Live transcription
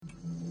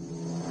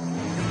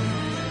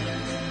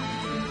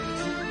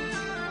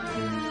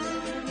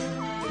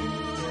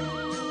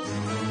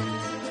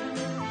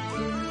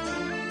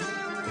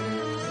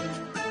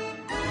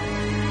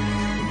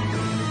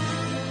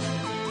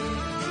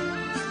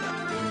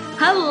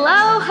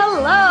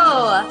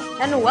Hello,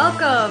 and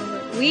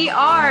welcome. We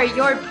are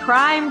your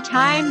prime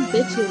time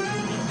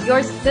bitches,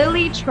 your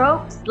silly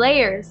trope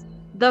slayers,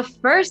 the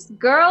first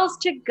girls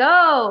to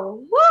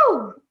go.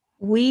 Woo!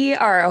 We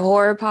are a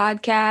horror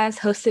podcast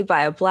hosted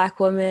by a Black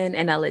woman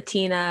and a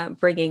Latina,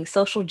 bringing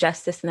social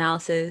justice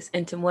analysis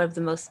into one of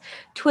the most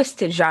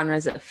twisted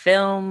genres of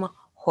film,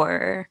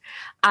 horror.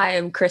 I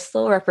am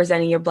Crystal,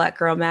 representing your Black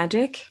girl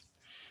magic.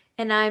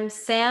 And I'm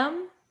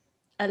Sam,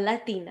 a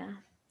Latina.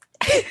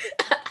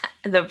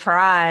 The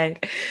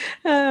pride.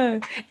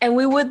 And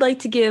we would like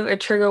to give a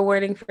trigger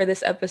warning for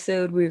this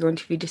episode. We're going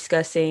to be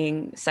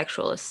discussing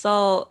sexual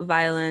assault,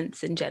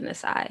 violence, and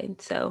genocide.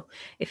 So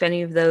if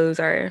any of those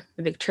are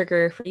a big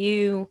trigger for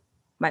you,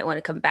 might want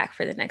to come back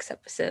for the next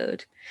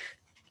episode.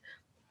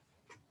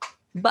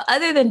 But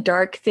other than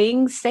dark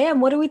things,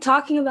 Sam, what are we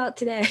talking about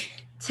today?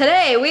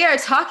 Today, we are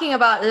talking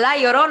about La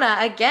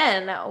Llorona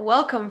again.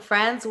 Welcome,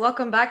 friends.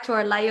 Welcome back to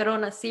our La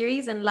Llorona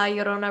series and La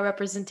Llorona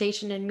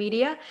representation in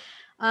media.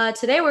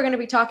 Today, we're going to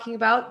be talking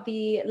about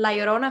the La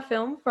Llorona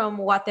film from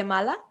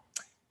Guatemala.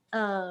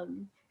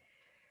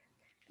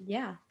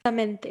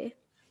 Bustamante.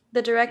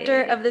 The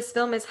director of this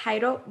film is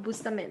Jairo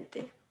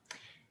Bustamante.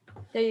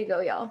 There you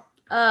go, y'all.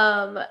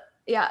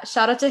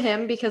 Shout out to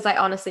him because I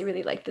honestly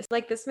really like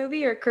this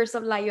movie or Curse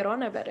of La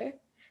Llorona better.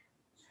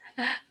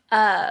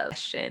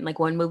 Like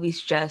one movie's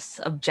just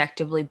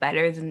objectively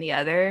better than the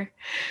other,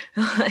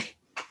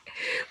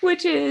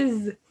 which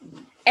is,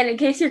 and in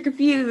case you're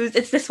confused,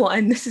 it's this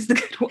one. This is the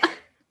good one.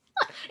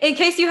 In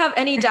case you have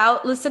any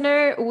doubt,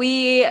 listener,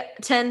 we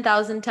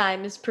 10,000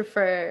 times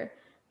prefer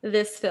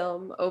this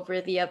film over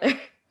the other.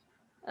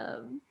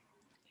 For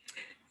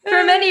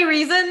many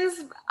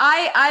reasons,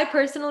 I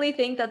personally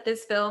think that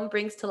this film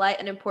brings to light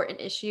an important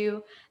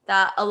issue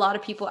that a lot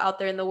of people out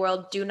there in the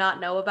world do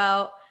not know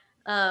about.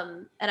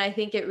 And I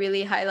think it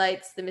really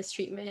highlights the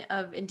mistreatment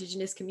of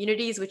Indigenous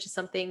communities, which is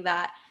something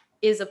that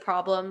is a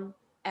problem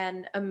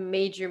and a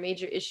major,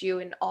 major issue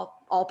in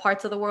all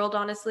parts of the world,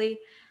 honestly.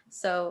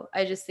 So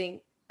I just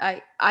think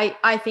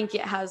I think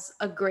it has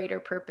a greater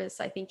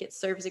purpose. I think it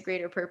serves a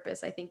greater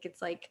purpose. I think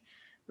it's like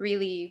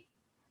really,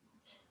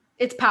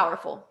 it's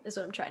powerful is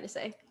what I'm trying to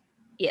say.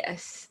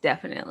 Yes,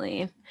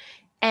 definitely.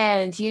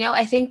 And,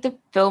 I think the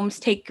films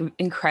take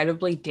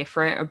incredibly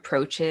different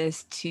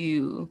approaches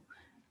to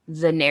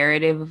the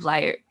narrative of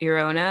La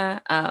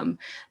Llorona.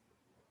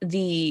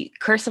 The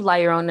Curse of La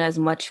Llorona is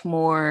much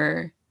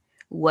more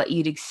what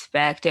you'd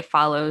expect. It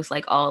follows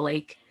like all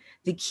like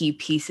the key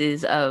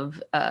pieces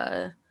of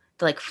the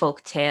like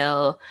folk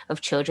tale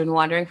of children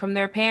wandering from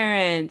their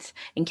parents,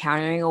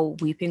 encountering a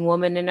weeping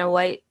woman in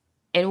white,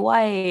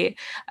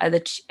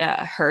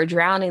 her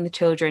drowning the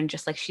children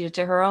just like she did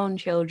to her own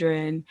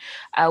children.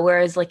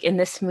 Whereas like in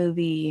this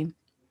movie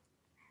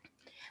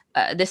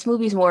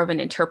is more of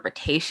an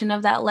interpretation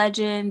of that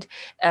legend.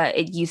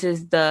 It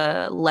uses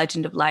the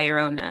legend of La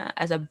Llorona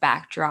as a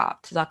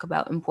backdrop to talk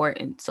about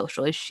important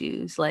social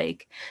issues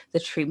like the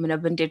treatment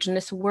of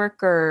Indigenous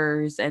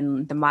workers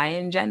and the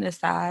Mayan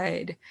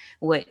genocide,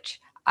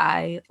 which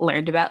I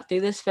learned about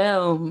through this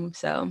film.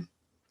 So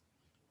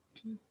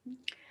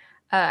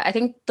I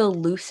think the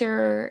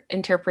looser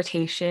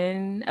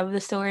interpretation of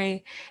the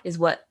story is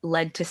what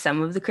led to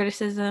some of the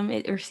criticism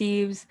it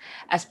receives,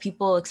 as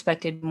people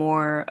expected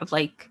more of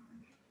like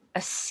a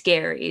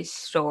scary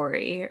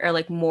story or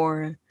like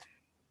more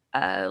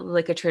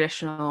like a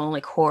traditional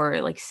like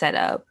horror like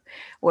setup,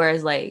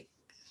 whereas like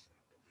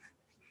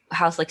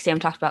how like Sam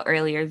talked about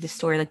earlier, the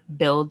story like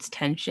builds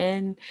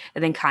tension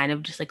and then kind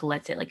of just like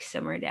lets it like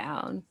simmer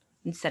down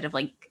instead of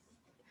like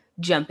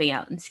jumping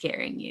out and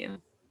scaring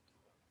you.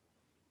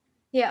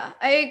 Yeah,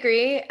 I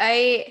agree.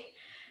 I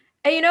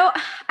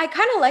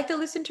kind of like the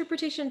loose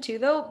interpretation too,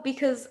 though,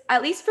 because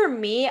at least for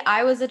me,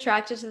 I was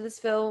attracted to this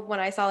film when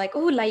I saw like,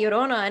 ooh, La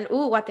Llorona and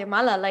ooh,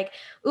 Guatemala, like,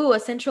 ooh, a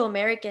Central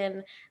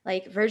American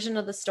like version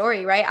of the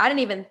story, right? I didn't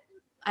even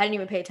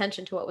pay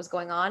attention to what was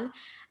going on.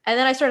 And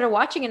then I started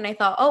watching it and I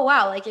thought, oh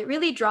wow, like it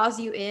really draws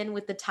you in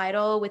with the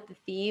title, with the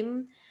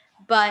theme,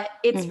 but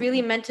it's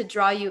really meant to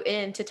draw you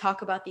in to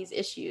talk about these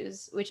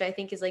issues, which I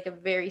think is like a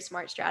very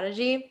smart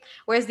strategy.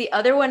 Whereas the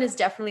other one is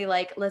definitely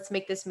like, let's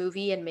make this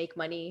movie and make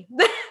money.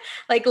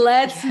 Like,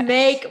 let's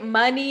make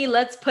money.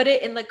 Let's put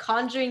it in the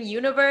Conjuring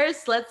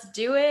universe. Let's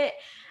do it.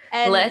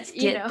 And let's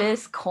get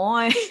this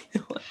coin.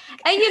 And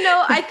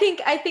I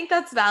think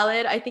that's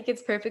valid. I think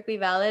it's perfectly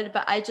valid,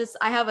 but I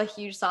have a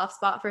huge soft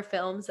spot for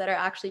films that are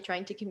actually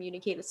trying to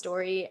communicate a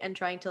story and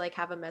trying to like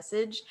have a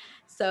message.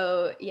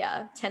 So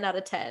yeah, 10 out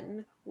of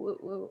 10.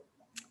 Woo,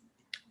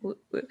 woo.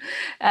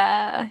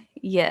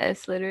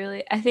 Yes,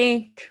 literally. I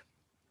think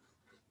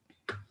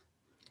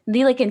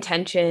the like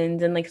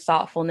intentions and like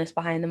thoughtfulness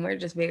behind them are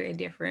just very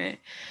different,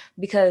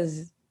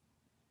 because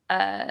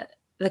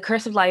the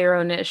Curse of La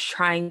Llorona is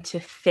trying to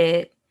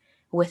fit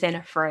within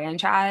a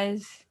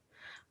franchise,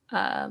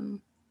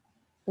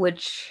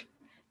 which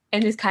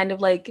and is kind of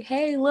like,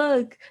 hey,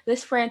 look,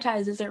 this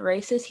franchise isn't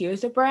racist.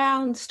 Here's a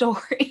brown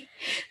story.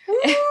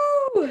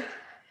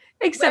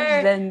 Except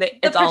where then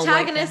the it's all white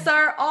protagonists now.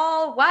 are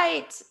all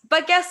white.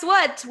 But guess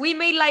what? We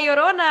made La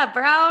Llorona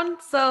brown,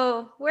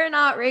 so we're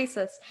not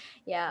racist.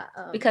 Yeah.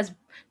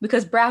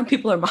 Because brown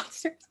people are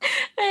monsters.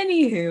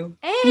 Anywho,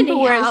 whereas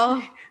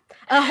Anyhow,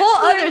 a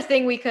whole other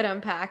thing we could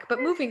unpack,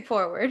 but moving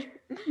forward.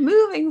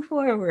 moving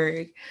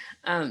forward,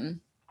 I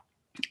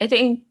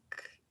think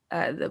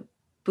the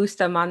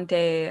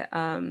Bustamante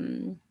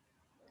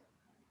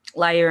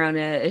La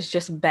Llorona is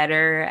just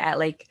better at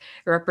like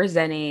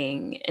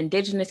representing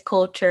indigenous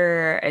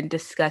culture and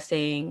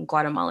discussing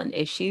Guatemalan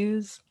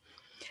issues.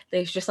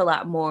 There's just a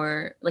lot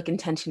more like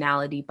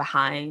intentionality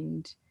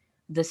behind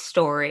the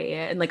story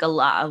and like a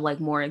lot of like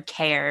more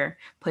care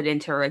put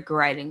into like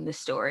writing the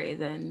story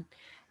than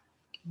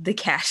the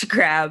cash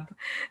grab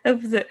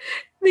of the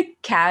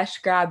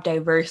cash grab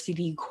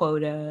diversity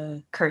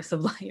quota curse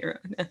of La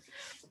Llorona.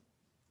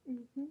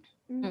 Mm-hmm.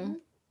 Mm-hmm. Mm.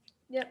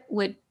 Yep.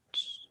 Which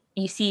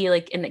you see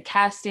like in the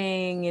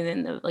casting and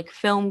in the like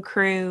film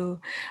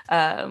crew,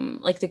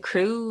 like the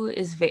crew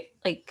is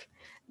like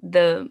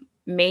the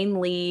main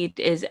lead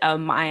is a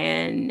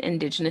Mayan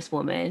indigenous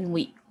woman.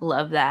 We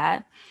love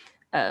that.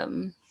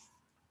 And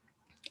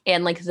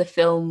like the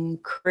film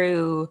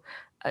crew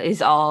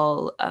is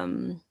all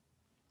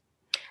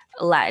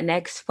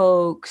Latinx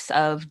folks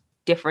of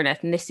different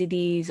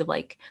ethnicities of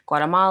like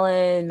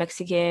Guatemalan,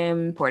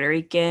 Mexican, Puerto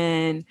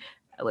Rican,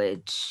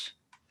 which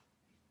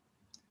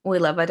we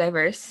love a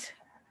diverse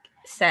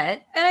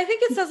set. And I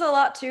think it says a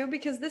lot too,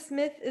 because this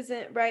myth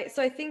isn't right.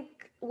 So I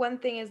think one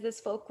thing is this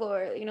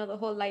folklore, the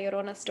whole La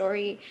Llorona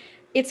story,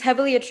 it's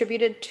heavily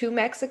attributed to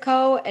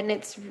Mexico, and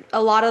it's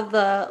a lot of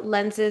the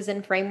lenses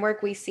and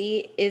framework we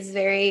see is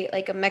very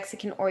like a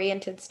Mexican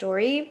oriented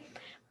story.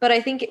 But I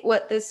think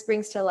what this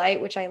brings to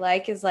light, which I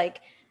like, is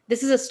like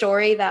this is a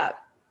story that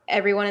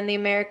everyone in the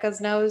Americas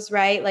knows,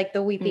 right? Like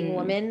the Weeping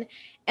Woman.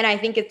 And I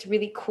think it's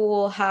really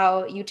cool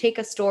how you take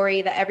a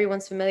story that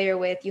everyone's familiar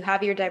with, you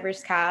have your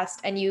diverse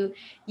cast, and you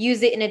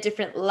use it in a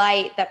different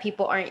light that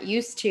people aren't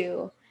used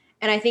to.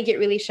 And I think it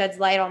really sheds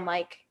light on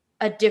like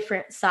a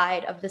different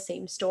side of the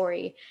same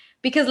story.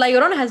 Because La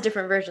Llorona has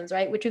different versions,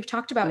 right? Which we've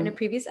talked about in a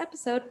previous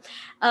episode.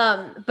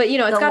 But it's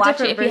Go got watch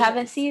different it if versions. you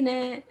haven't seen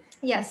it.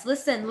 Yes,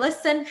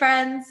 listen,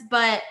 friends.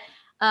 But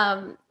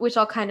which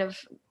I'll kind of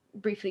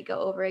briefly go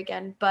over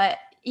again. But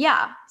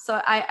yeah,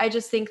 so I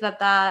just think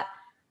that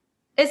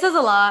it says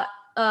a lot.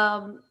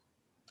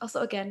 Also,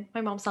 again,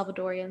 my mom's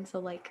Salvadorian, so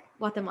like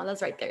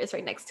Guatemala's right there. It's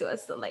right next to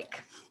us. So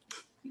like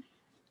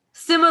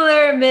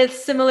similar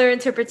myths, similar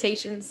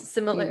interpretations,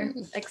 similar,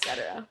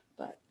 etc.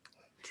 But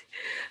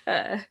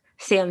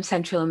Sam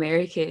Central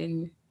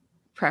American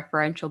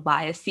preferential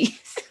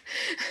biases.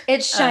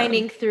 it's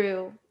shining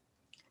through.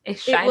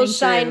 It's It will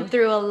shine through.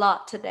 through a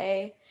lot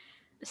today.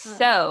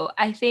 So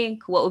I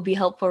think what would be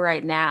helpful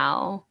right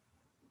now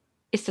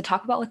is to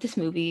talk about what this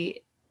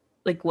movie,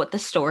 like what the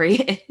story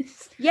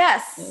is.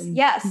 Yes,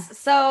 yes.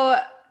 So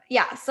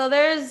yeah, so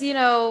there's,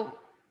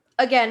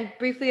 again,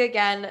 briefly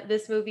again,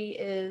 this movie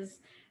is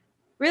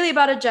really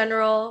about a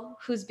general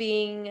who's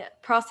being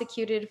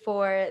prosecuted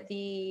for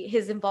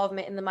his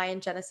involvement in the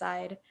Mayan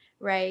genocide,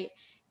 right?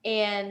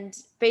 And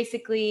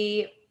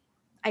basically,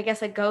 I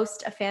guess a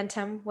ghost, a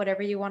phantom,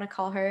 whatever you want to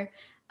call her,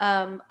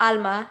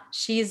 Alma,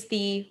 she's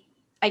the,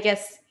 I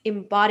guess,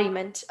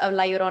 embodiment of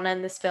La Llorona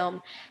in this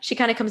film. She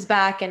kind of comes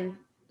back, and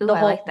Ooh,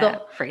 I like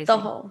that phrasing. the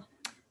whole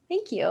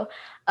thank you.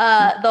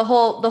 The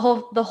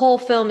whole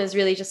film is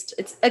really just,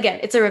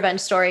 it's a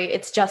revenge story.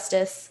 It's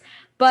justice.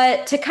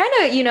 But to kind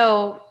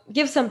of,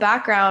 give some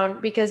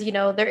background, because,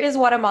 there is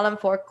Guatemalan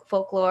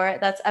folklore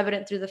that's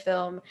evident through the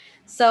film.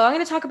 So I'm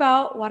going to talk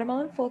about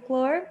Guatemalan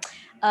folklore,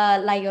 La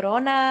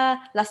Llorona,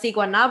 La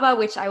Ciguanaba,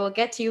 which I will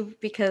get to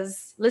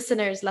because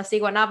listeners, La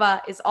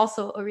Ciguanaba is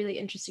also a really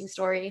interesting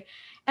story.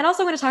 And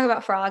also I'm going to talk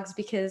about frogs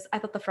because I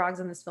thought the frogs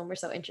in this film were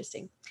so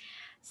interesting.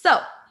 So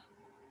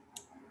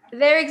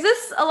there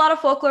exists a lot of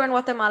folklore in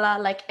Guatemala,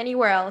 like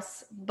anywhere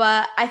else,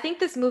 but I think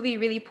this movie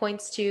really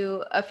points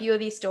to a few of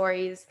these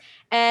stories,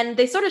 and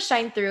they sort of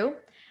shine through.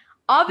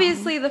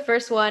 Obviously, the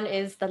first one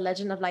is The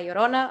Legend of La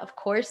Llorona. Of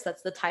course,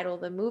 that's the title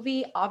of the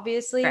movie,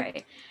 obviously.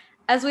 Right.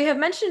 As we have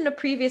mentioned in a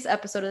previous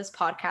episode of this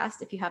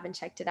podcast, if you haven't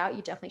checked it out,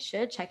 you definitely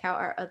should check out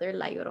our other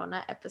La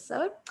Llorona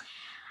episode.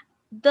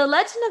 The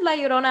Legend of La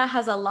Llorona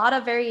has a lot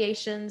of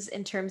variations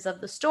in terms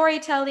of the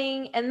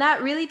storytelling, and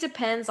that really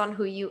depends on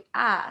who you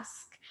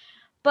ask.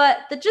 But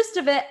the gist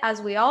of it,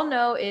 as we all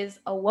know, is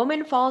a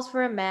woman falls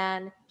for a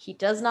man, he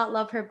does not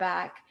love her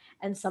back,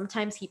 and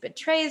sometimes he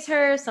betrays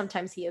her,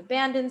 sometimes he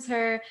abandons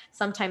her,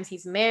 sometimes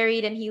he's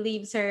married and he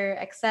leaves her,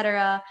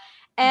 etc.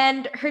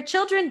 And her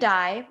children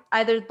die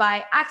either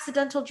by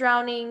accidental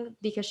drowning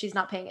because she's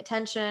not paying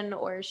attention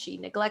or she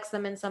neglects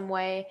them in some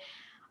way,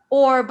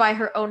 or by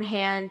her own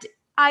hand,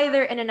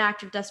 either in an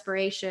act of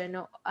desperation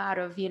out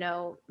of,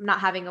 not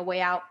having a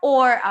way out,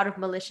 or out of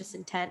malicious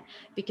intent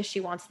because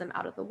she wants them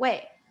out of the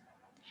way.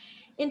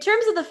 In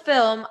terms of the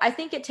film, I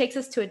think it takes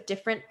us to a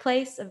different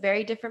place, a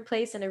very different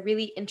place, and a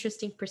really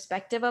interesting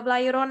perspective of La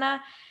Llorona.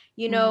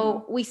 You Mhm.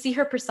 know, we see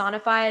her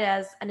personified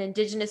as an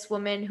indigenous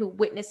woman who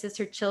witnesses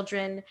her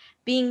children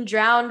being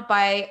drowned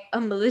by a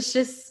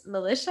malicious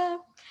militia,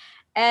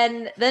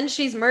 and then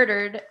she's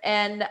murdered.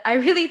 And I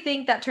really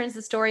think that turns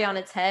the story on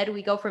its head.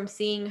 We go from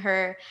seeing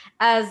her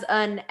as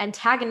an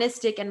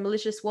antagonistic and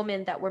malicious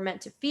woman that we're meant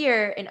to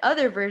fear in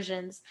other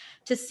versions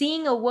to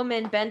seeing a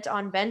woman bent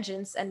on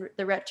vengeance and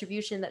the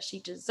retribution that she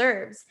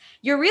deserves.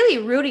 You're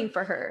really rooting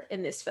for her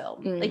in this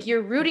film. Like, Mm.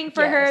 you're rooting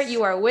for her, Yes.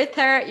 you are with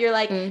her, you're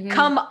like, Mhm.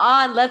 come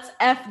on, let's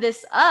F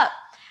this up.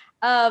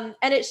 And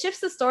it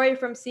shifts the story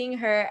from seeing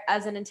her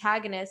as an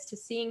antagonist to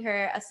seeing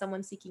her as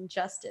someone seeking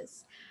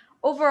justice.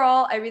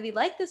 Overall, I really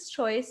like this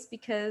choice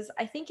because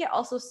I think it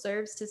also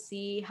serves to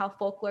see how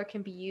folklore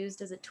can be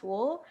used as a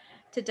tool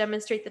to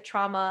demonstrate the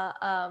trauma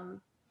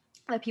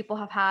that people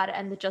have had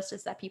and the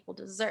justice that people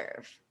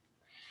deserve.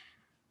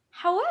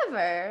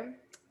 However,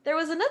 there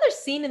was another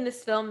scene in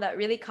this film that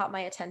really caught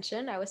my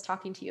attention. I was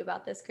talking to you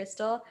about this,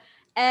 Crystal,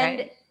 and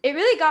Right. it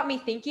really got me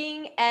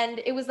thinking. And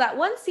it was that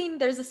one scene.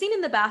 There's a scene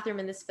in the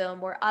bathroom in this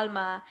film where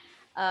Alma,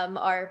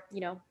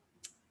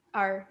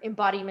 our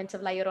embodiment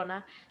of La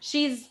Llorona,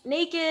 she's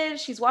naked.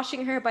 She's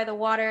washing her hair by the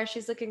water.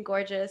 She's looking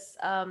gorgeous.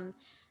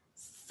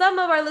 Some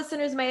of our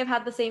listeners may have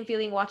had the same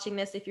feeling watching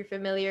this if you're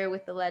familiar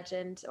with the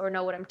legend or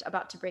know what I'm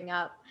about to bring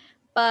up.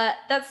 But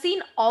that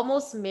scene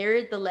almost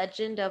mirrored the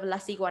legend of La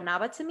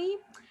Ciguanaba to me.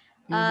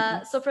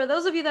 Mhm. So, for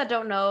those of you that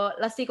don't know,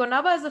 La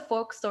Ciguanaba is a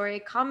folk story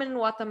common in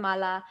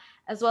Guatemala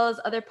as well as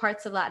other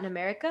parts of Latin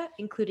America,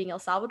 including El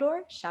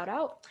Salvador, shout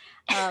out,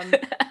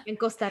 in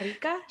Costa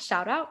Rica,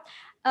 shout out.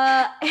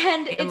 And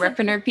I'm it's a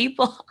repping her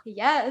people.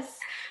 Yes.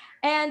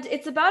 And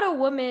it's about a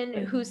woman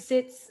who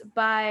sits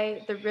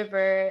by the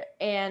river,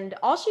 and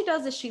all she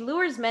does is she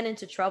lures men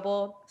into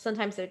trouble,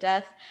 sometimes their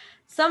death.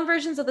 Some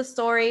versions of the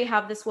story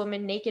have this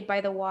woman naked by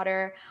the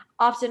water,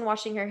 often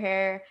washing her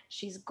hair.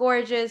 She's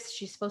gorgeous.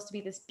 She's supposed to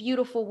be this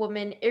beautiful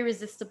woman,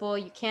 irresistible.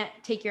 You can't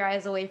take your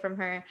eyes away from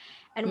her.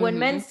 And when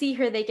men Mhm. see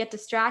her, they get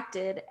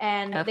distracted,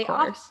 and Of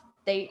course.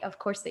 they of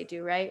course they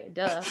do, right?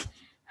 Duh.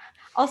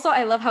 Also,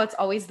 I love how it's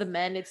always the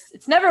men.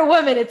 It's never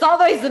women. It's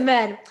always the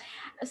men.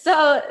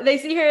 So they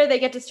see her, they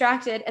get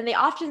distracted, and they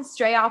often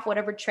stray off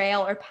whatever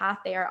trail or path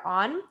they are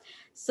on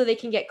so they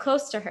can get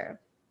close to her.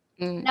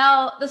 Mm.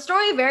 Now, the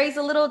story varies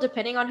a little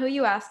depending on who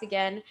you ask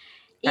again.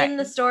 Right. In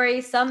the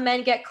story, some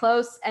men get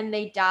close and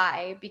they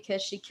die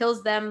because she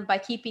kills them by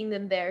keeping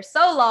them there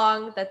so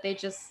long that they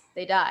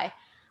die.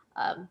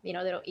 They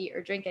don't eat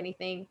or drink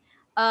anything.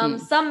 Mm.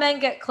 Some men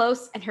get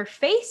close and her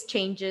face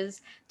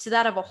changes to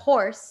that of a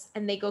horse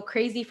and they go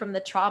crazy from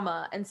the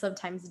trauma and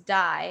sometimes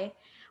die.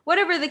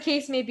 Whatever the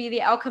case may be,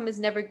 the outcome is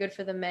never good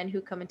for the men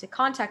who come into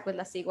contact with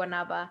La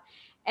Ciguanaba.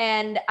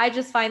 And I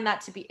just find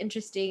that to be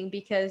interesting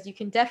because you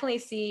can definitely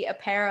see a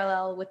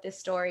parallel with this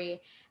story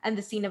and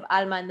the scene of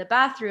Alma in the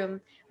bathroom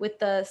with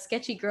the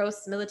sketchy,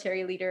 gross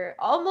military leader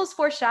almost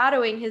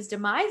foreshadowing his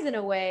demise in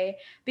a way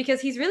because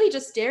he's really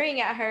just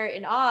staring at her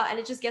in awe and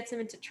it just gets him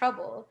into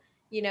trouble,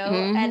 you know?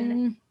 And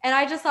Mhm. and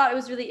I just thought it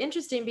was really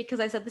interesting because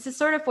I said this is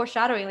sort of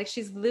foreshadowing, like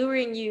she's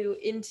luring you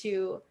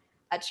into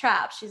a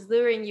trap. She's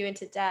luring you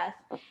into death.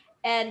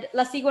 And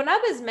La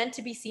Ciguanaba is meant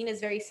to be seen as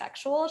very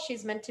sexual.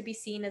 She's meant to be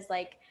seen as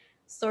like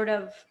sort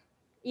of,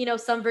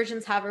 some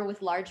versions have her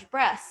with large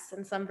breasts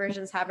and some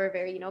versions have her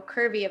very,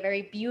 curvy, a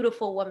very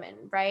beautiful woman,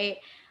 right?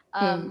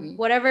 Mhm.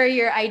 Whatever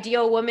your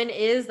ideal woman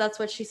is, that's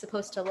what she's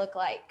supposed to look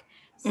like.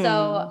 So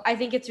Mhm. I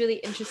think it's really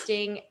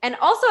interesting. And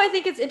also, I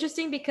think it's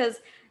interesting because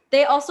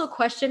they also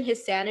question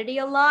his sanity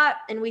a lot.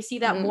 And we see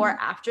that more Mhm.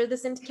 after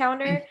this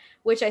encounter,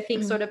 which I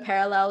think sort of Mhm.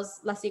 parallels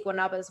La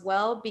Ciguanaba as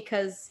well,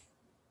 because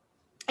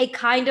it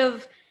kind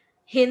of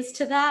hints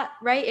to that,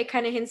 right? It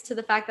kind of hints to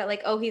the fact that,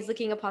 like, oh, he's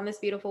looking upon this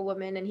beautiful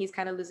woman and he's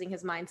kind of losing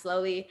his mind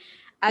slowly.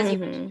 As you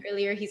mentioned Mhm.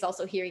 earlier, he's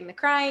also hearing the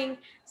crying.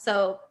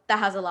 So that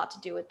has a lot to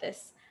do with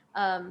this.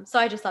 So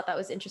I just thought that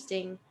was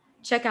interesting.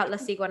 Check out La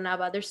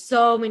Ciguanaba. There's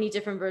so many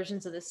different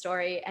versions of this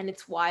story and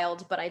it's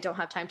wild, but I don't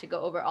have time to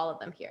go over all of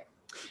them here.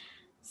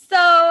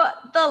 So,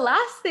 the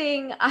last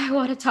thing I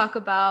want to talk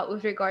about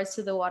with regards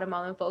to the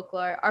Guatemalan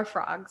folklore are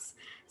frogs.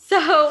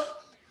 So,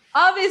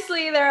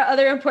 obviously, there are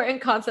other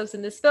important concepts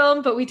in this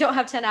film, but we don't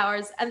have 10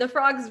 hours, and the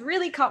frogs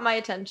really caught my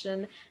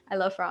attention. I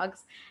love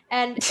frogs.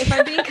 And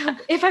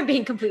if I'm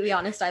being completely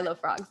honest, I love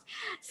frogs.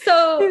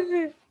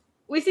 So,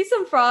 we see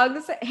some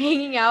frogs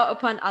hanging out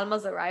upon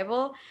Alma's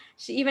arrival.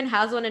 She even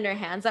has one in her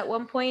hands at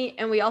one point,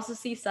 and we also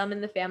see some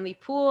in the family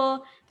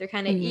pool. They're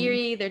kind of Mhm.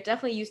 eerie. They're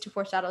definitely used to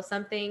foreshadow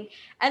something.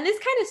 And this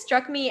kind of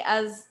struck me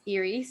as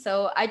eerie,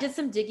 so I did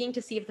some digging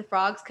to see if the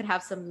frogs could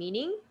have some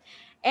meaning. What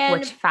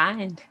And you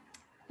find?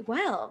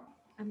 well,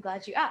 I'm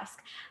glad you asked.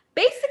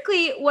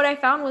 Basically, what I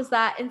found was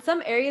that in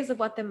some areas of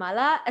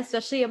Guatemala,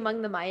 especially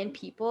among the Mayan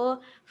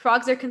people,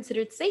 frogs are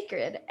considered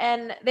sacred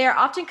and they are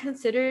often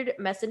considered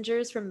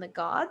messengers from the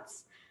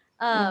gods.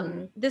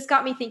 Mhm. This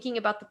got me thinking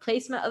about the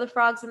placement of the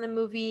frogs in the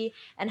movie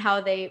and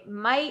how they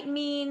might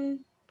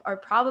mean or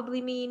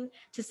probably mean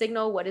to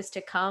signal what is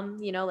to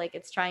come, like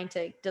it's trying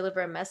to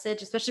deliver a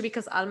message, especially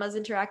because Alma's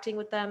interacting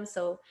with them.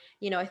 So,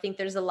 I think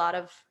there's a lot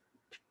of,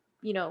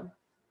 you know,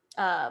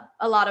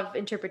 a lot of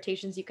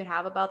interpretations you could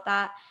have about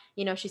that.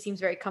 You know, she seems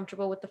very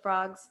comfortable with the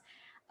frogs.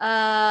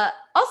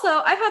 Also,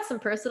 I've had some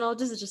personal,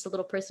 this is just a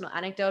little personal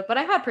anecdote, but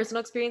I've had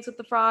personal experience with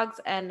the frogs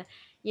and,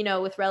 you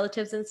know, with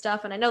relatives and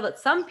stuff. And I know that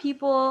some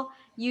people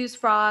use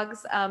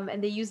frogs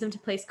and they use them to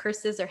place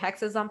curses or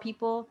hexes on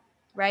people,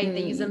 right?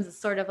 They use them as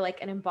sort of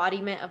like an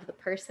embodiment of the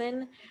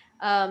person.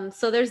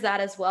 So there's that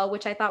as well,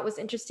 which I thought was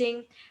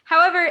interesting.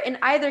 However, in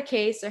either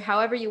case, or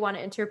however you want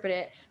to interpret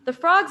it, the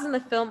frogs in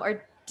the film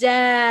are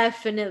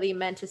definitely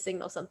meant to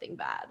signal something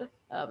bad.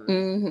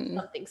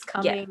 Something's Yeah,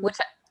 coming.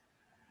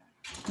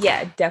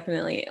 yeah,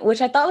 definitely.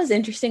 Which I thought was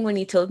interesting when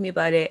you told me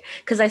about it,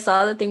 because I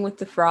saw the thing with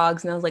the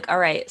frogs and I was like, all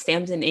right,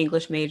 Sam's an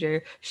English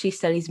major. She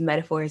studies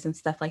metaphors and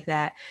stuff like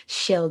that.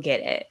 She'll get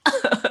it.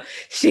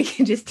 She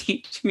can just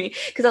teach me.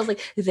 Because I was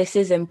like, this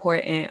is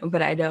important,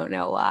 but I don't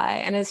know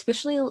why. And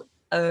especially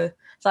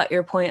thought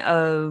your point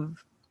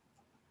of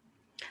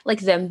like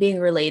them being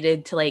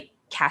related to like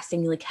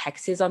casting like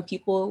hexes on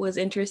people was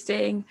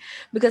interesting,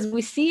 because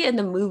we see in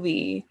the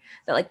movie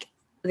that like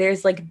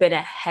there's like been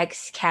a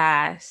hex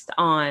cast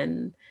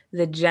on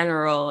the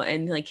general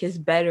in like his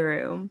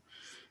bedroom.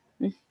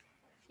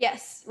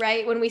 Yes,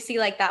 right. When we see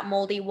like that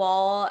moldy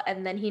wall,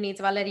 and then he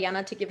needs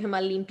Valeriana to give him a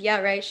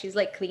limpia, right? She's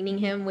like cleaning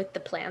him with the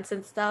plants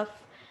and stuff.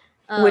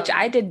 Which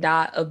I Um, did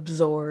not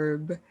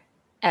absorb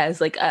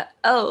as like a,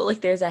 oh, like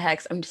there's a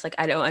hex. I'm just like,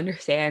 I don't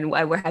understand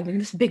why we're having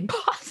this big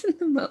boss in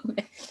the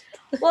moment.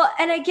 well,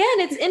 and again,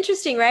 it's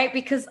interesting, right?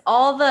 Because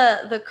all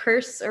the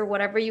curse or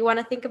whatever you want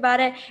to think about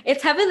it,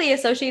 it's heavily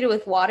associated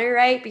with water,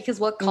 right? Because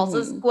what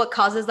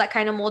causes that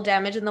kind of mold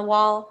damage in the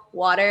wall?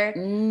 Water.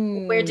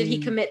 Where did he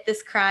Mm. commit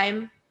this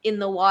crime? In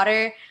the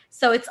water.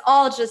 So it's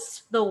all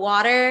just the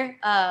water.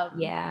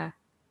 Yeah.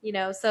 You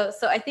know, so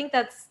I think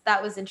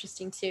that was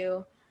interesting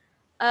too.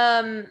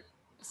 Um,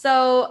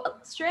 so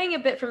straying a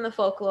bit from the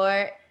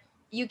folklore,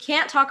 you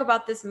can't talk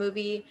about this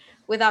movie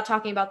without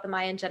talking about the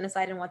Mayan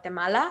genocide in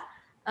Guatemala.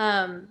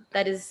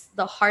 That is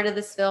the heart of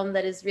this film.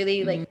 That is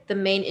really like the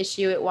main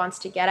issue it wants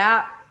to get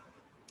at.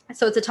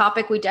 So it's a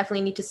topic we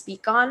definitely need to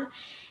speak on.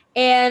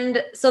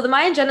 And so the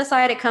Mayan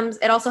genocide,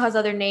 it also has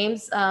other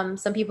names.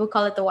 Some people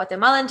call it the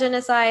Guatemalan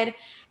genocide,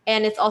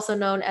 and it's also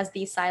known as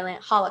the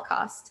Silent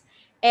Holocaust.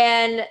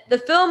 And the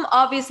film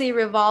obviously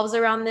revolves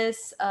around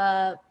this.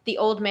 The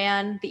old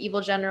man, the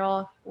evil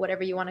general,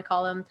 whatever you want to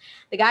call him,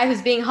 the guy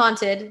who's being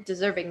haunted,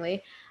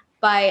 deservingly,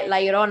 by La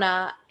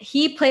Llorona,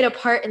 he played a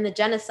part in the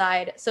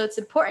genocide. So it's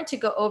important to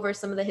go over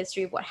some of the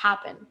history of what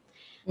happened.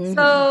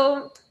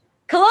 So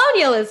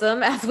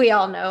colonialism, as we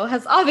all know,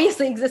 has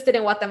obviously existed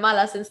in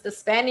Guatemala since the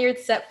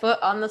Spaniards set foot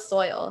on the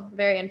soil.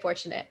 Very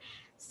unfortunate.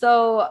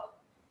 So,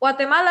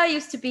 Guatemala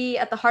used to be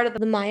at the heart of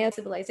the Maya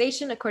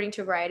civilization, according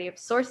to a variety of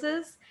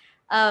sources.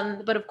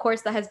 But of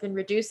course, that has been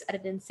reduced at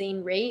an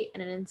insane rate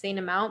and an insane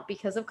amount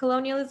because of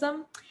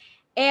colonialism.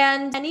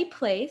 And any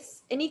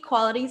place,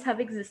 inequalities have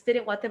existed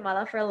in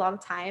Guatemala for a long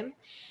time.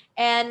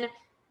 And,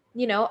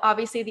 you know,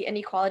 obviously the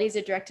inequalities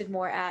are directed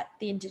more at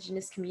the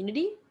indigenous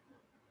community.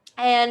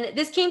 And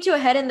this came to a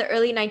head in the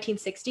early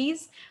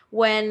 1960s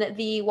when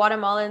the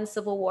Guatemalan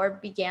Civil War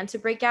began to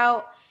break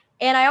out.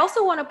 And I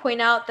also want to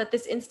point out that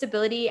this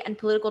instability and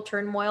political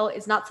turmoil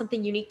is not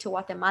something unique to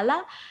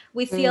Guatemala.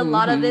 We see a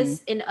lot of Mm-hmm.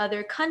 this in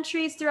other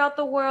countries throughout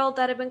the world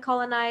that have been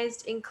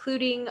colonized,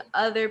 including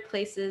other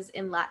places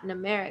in Latin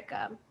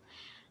America.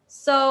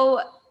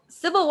 So,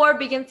 civil war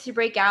begins to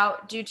break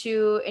out due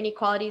to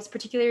inequalities,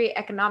 particularly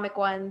economic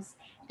ones,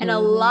 and a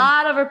Mm-hmm.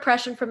 lot of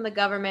oppression from the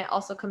government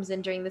also comes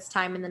in during this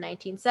time in the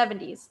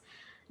 1970s.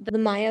 The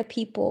Maya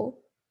people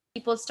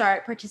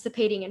start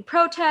participating in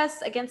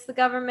protests against the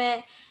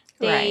government.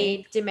 Right.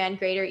 They demand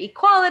greater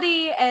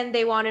equality and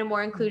they wanted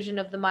more inclusion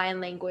of the Mayan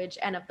language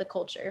and of the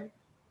culture.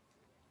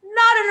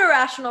 Not an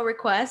irrational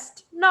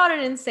request, not an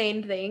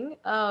insane thing.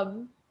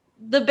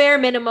 The bare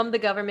minimum the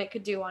government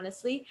could do,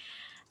 honestly.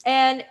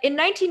 And in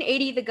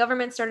 1980, the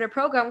government started a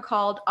program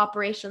called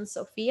Operation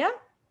Sophia.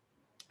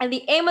 And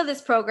the aim of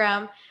this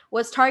program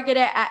was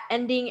targeted at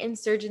ending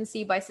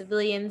insurgency by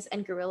civilians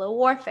and guerrilla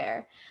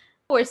warfare.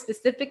 Were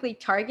specifically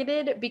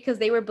targeted because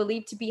they were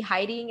believed to be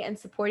hiding and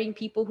supporting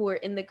people who were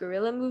in the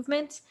guerrilla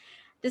movement.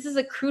 This is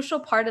a crucial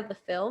part of the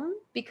film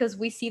because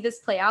we see this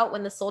play out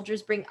when the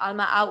soldiers bring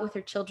Alma out with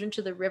her children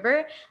to the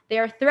river. They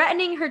are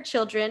threatening her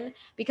children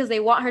because they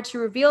want her to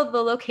reveal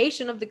the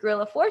location of the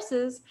guerrilla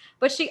forces,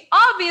 but she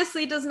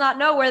obviously does not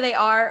know where they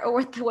are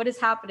or what is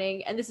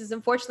happening. And this is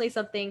unfortunately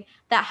something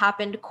that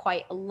happened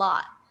quite a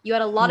lot. You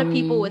had a lot of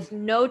people Mm. with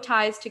no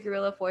ties to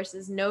guerrilla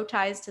forces, no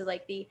ties to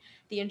like the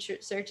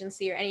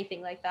insurgency or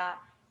anything like that,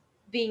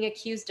 being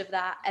accused of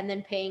that and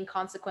then paying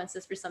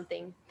consequences for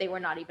something they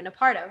were not even a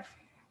part of.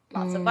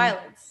 Lots of Mm.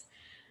 violence.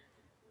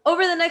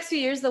 Over the next few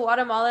years, the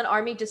Guatemalan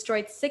army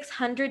destroyed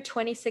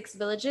 626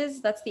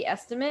 villages. That's the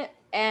estimate.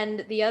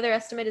 And the other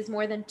estimate is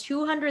more than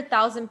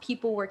 200,000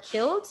 people were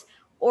killed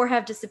or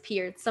have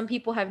disappeared. Some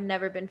people have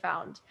never been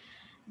found.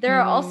 There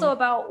are also Mm.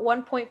 about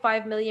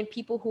 1.5 million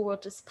people who were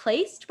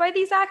displaced by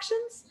these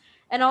actions,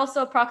 and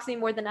also approximately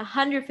more than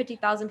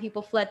 150,000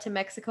 people fled to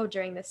Mexico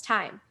during this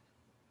time.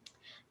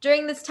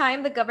 During this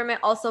time, the government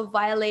also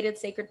violated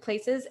sacred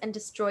places and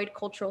destroyed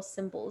cultural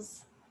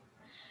symbols.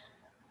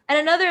 And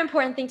another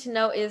important thing to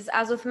note is,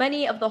 as with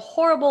many of the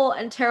horrible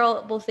and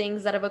terrible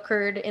things that have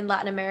occurred in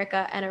Latin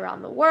America and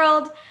around the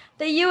world,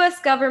 the US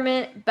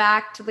government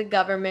backed the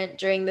government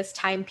during this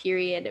time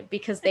period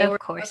because they were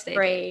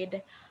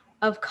afraid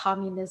of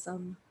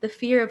communism. The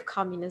fear of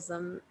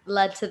communism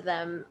led to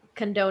them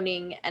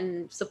condoning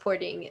and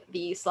supporting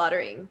the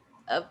slaughtering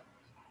of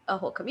a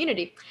whole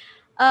community.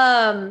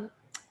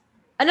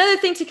 Another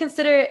thing to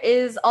consider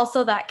is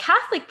also that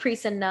Catholic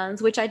priests and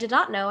nuns, which I did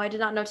not know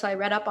until I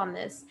read up on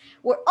this,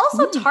 were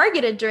also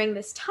targeted during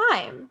this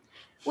time,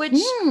 which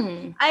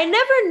I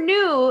never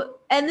knew.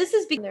 And this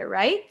is because of their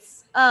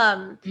rights.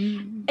 And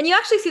you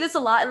actually see this a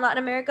lot in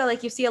Latin America.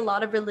 Like, you see a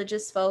lot of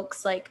religious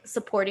folks like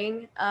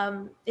supporting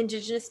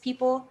indigenous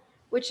people,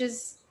 which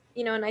is,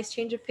 a nice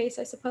change of pace,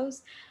 I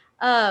suppose.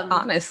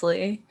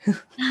 Honestly.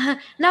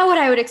 Not what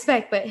I would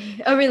expect, but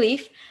a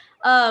relief.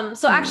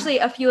 So actually,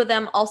 a few of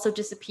them also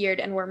disappeared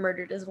and were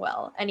murdered as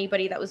well.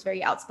 Anybody that was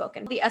very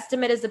outspoken. The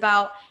estimate is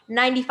about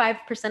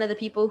 95% of the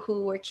people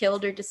who were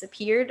killed or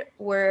disappeared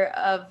were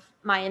of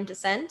Mayan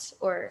descent,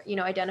 or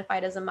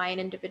identified as a Mayan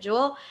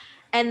individual,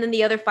 and then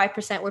the other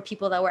 5% were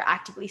people that were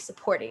actively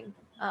supporting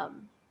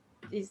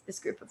this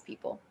group of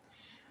people.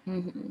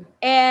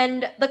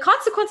 And the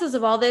consequences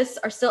of all this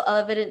are still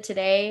evident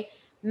today.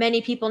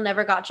 Many people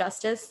never got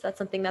justice. That's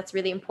something that's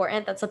really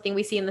important. That's something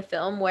we see in the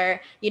film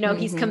where,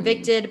 he's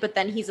convicted, but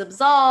then he's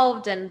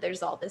absolved, and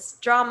there's all this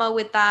drama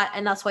with that.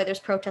 And that's why there's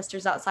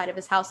protesters outside of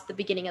his house at the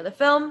beginning of the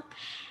film.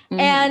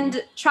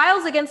 And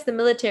trials against the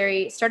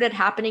military started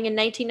happening in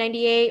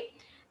 1998.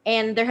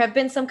 And there have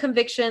been some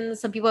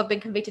convictions. Some people have been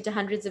convicted to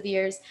hundreds of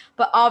years.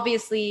 But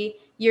obviously,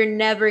 you're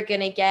never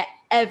going to get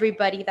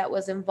everybody that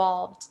was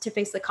involved to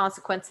face the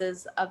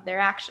consequences of their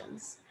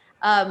actions.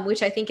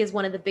 Which I think is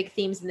one of the big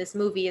themes in this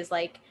movie, is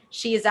like,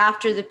 she is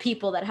after the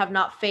people that have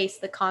not faced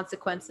the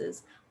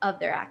consequences of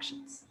their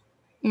actions.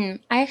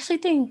 I actually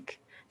think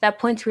that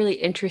point's really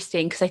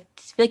interesting, because I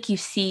feel like you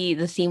see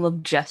the theme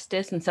of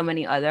justice in so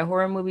many other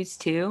horror movies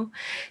too.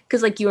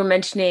 Because like you were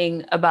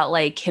mentioning about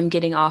like him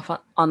getting off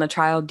on the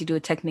trial due to a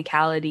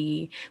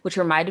technicality, which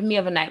reminded me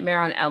of A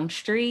Nightmare on Elm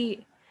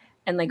Street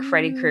and like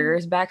Freddy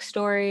Krueger's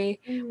backstory,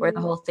 where the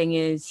whole thing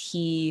is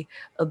he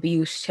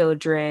abused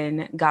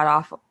children, got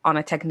off on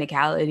a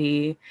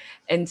technicality,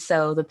 and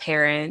so the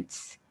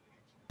parents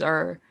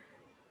are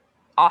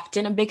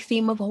often a big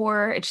theme of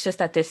horror. It's just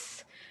that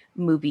this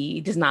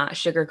movie does not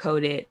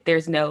sugarcoat it.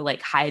 There's no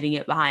like hiding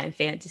it behind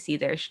fantasy.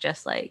 There's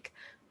just like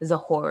the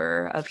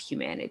horror of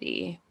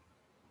humanity.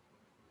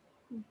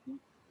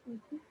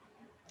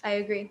 I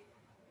agree.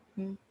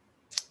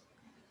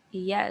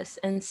 Yes,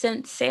 and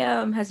since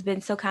Sam has been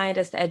so kind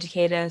as to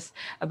educate us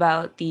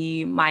about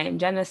the Mayan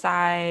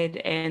genocide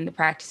and the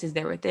practices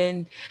there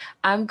within,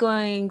 I'm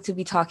going to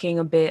be talking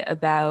a bit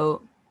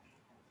about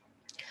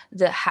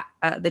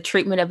the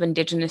treatment of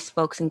indigenous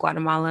folks in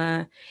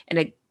Guatemala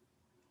in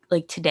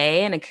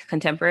today in a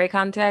contemporary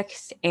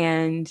context,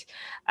 and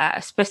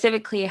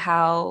specifically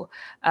how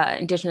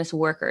indigenous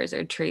workers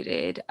are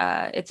treated.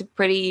 It's a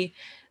pretty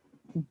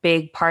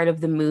big part of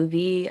the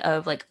movie,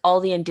 of like all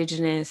the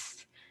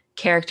indigenous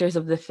characters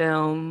of the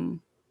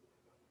film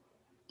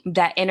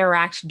that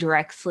interact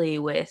directly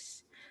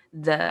with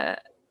the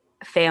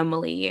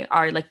family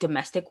are like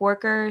domestic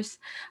workers.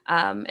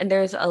 And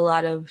there's a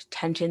lot of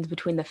tensions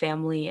between the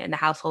family and the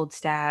household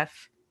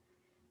staff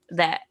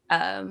that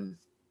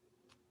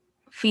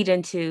feed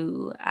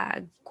into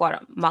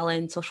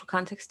Guatemalan social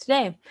context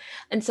today.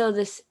 And so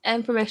this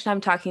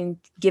information I'm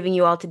giving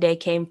you all today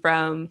came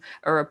from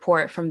a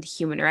report from the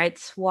Human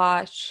Rights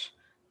Watch.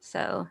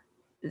 So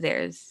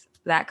there's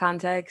that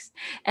context.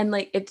 And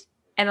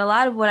and a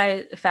lot of what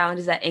I found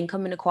is that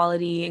income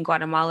inequality in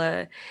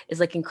Guatemala is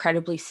like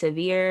incredibly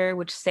severe,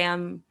 which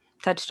Sam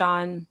touched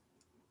on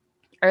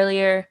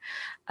earlier.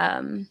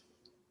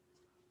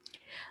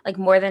 Like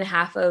more than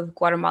half of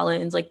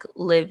Guatemalans like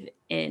live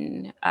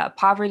in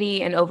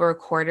poverty, and over a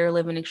quarter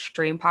live in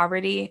extreme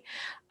poverty.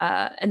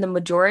 And the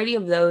majority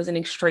of those in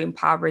extreme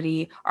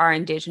poverty are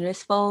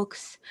indigenous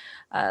folks.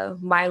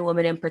 Mayan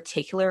women in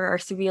particular are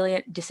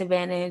severely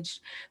disadvantaged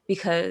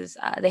because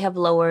they have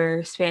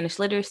lower Spanish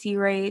literacy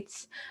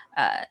rates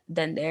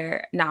than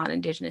their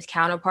non-indigenous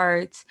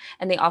counterparts,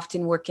 and they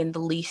often work in the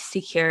least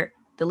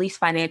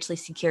financially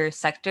secure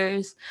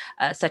sectors,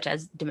 such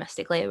as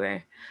domestic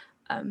labor.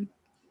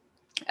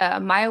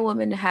 Maya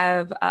women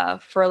have,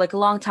 for like a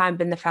long time,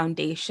 been the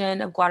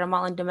foundation of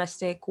Guatemalan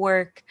domestic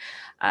work,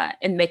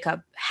 and make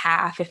up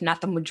half, if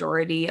not the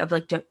majority, of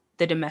like the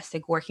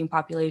domestic working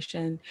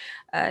population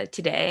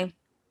today.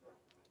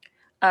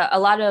 A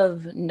lot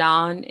of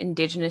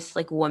non-indigenous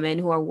like women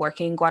who are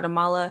working in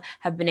Guatemala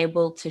have been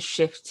able to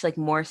shift to like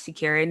more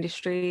secure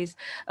industries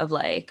of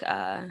like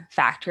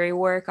factory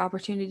work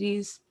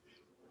opportunities.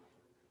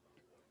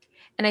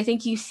 And I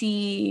think you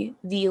see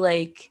the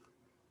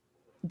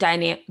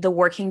the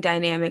working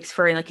dynamics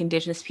for like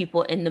indigenous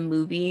people in the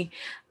movie,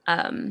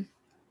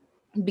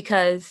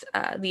 because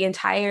the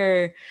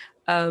entire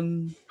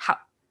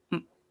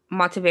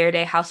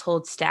Monteverde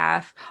household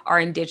staff are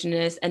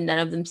indigenous and none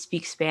of them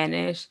speak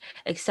Spanish,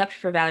 except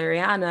for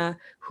Valeriana,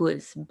 who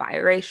is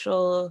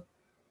biracial,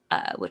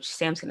 which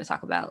Sam's going to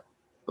talk about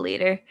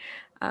later.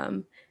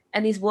 And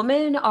these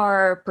women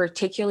are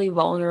particularly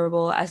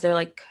vulnerable as they're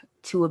like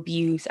to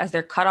abuse, as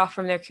they're cut off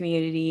from their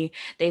community.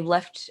 They've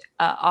left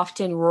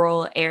often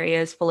rural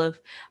areas full of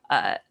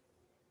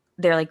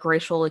their like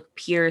racial like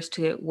peers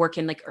to work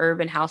in like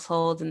urban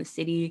households in the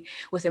city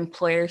with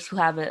employers who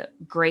have a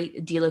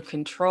great deal of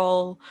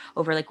control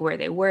over like where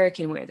they work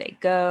and where they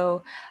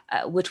go,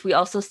 which we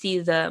also see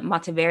the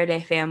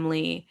Monteverde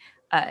family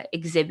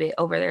exhibit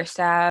over their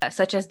staff,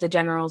 such as the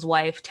general's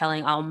wife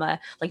telling Alma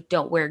like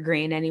don't wear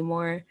green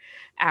anymore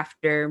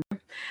after.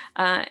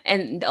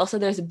 And also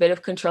there's a bit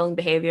of controlling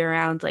behavior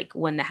around like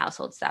when the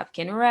household staff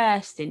can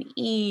rest and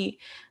eat,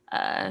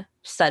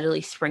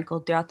 subtly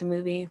sprinkled throughout the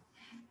movie.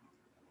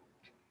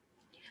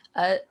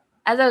 As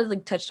I was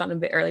like touched on a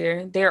bit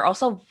earlier, they are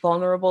also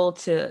vulnerable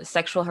to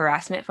sexual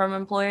harassment from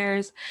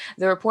employers.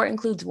 The report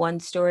includes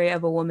one story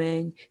of a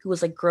woman who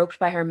was like groped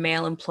by her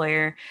male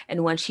employer,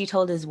 and when she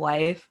told his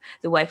wife,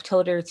 the wife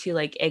told her to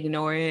like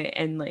ignore it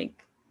and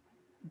like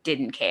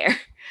didn't care.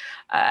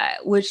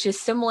 Which is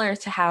similar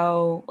to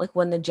how like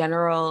when the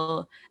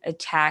general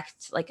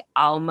attacked like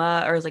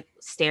Alma or was like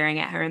staring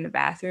at her in the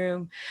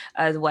bathroom,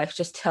 the wife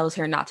just tells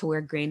her not to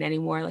wear green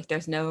anymore. Like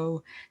there's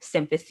no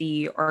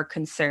sympathy or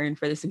concern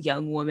for this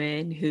young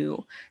woman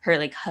who her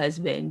like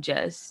husband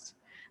just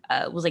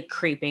was like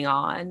creeping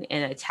on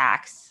and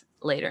attacks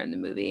later in the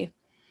movie.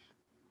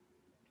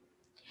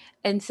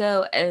 And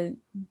so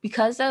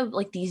because of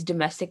like these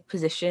domestic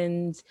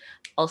positions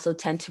also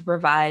tend to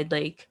provide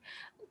like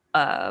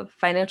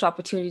financial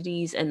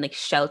opportunities and like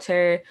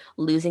shelter,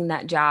 losing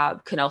that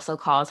job can also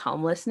cause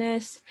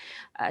homelessness,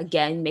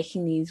 again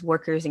making these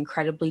workers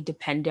incredibly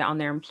dependent on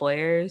their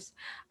employers.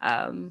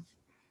 And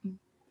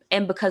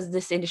because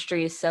this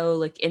industry is so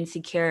like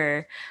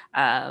insecure,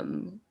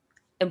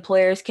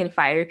 employers can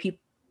fire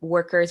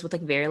workers with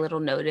like very little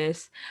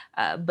notice,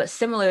 but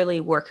similarly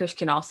workers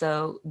can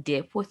also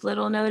dip with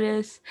little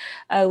notice,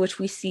 which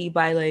we see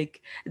by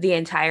like the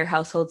entire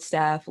household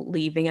staff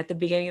leaving at the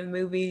beginning of the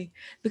movie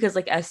because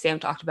like as Sam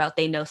talked about,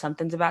 they know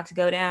something's about to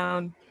go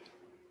down.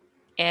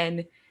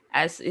 And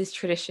as is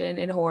tradition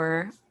in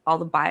horror, all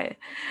the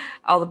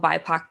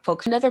BIPOC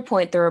folks. Another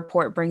point the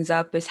report brings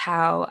up is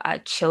how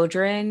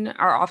children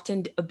are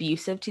often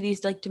abusive to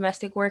these like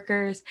domestic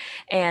workers,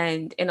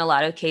 and in a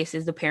lot of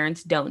cases the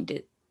parents don't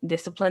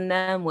discipline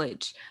them,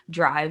 which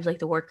drives like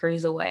the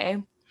workers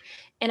away.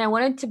 And I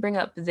wanted to bring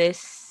up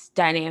this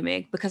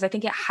dynamic because I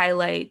think it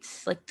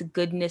highlights like the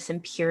goodness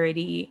and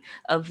purity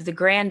of the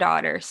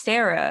granddaughter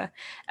Sarah,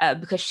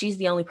 because she's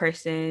the only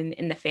person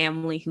in the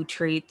family who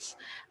treats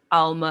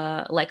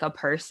Alma like a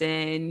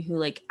person, who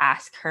like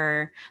asks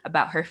her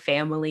about her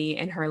family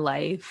and her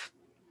life.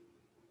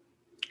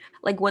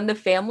 Like when the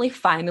family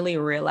finally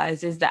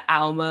realizes that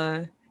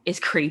Alma is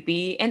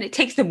creepy, and it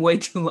takes them way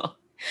too long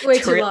Way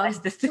to too realize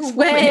long. this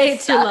Way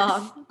too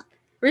long.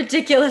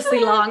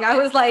 Ridiculously long. I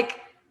was like,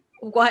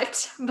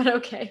 what? But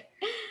okay.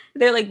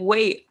 They're like,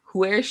 wait,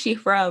 where is she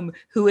from?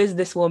 Who is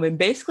this woman?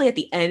 Basically at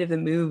the end of the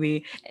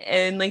movie.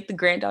 And like the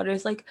granddaughter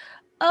is like,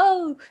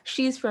 oh,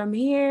 she's from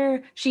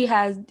here. She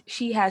has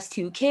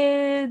two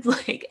kids,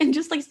 like, and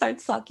just like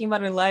starts talking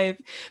about her life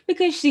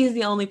because she's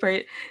the only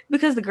person,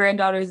 because the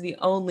granddaughter is the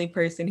only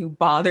person who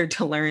bothered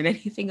to learn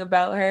anything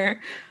about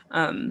her.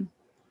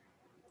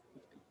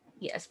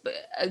 Yes, but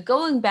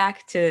going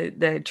back to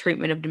the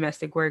treatment of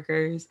domestic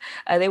workers,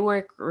 they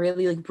work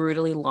really like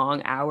brutally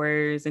long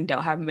hours and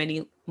don't have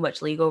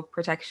much legal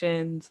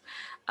protections,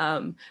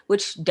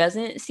 which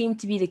doesn't seem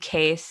to be the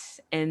case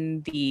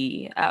in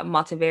the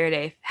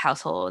Monteverde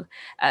household,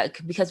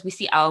 because we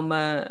see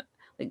Alma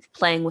like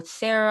playing with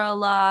Sarah a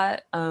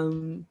lot,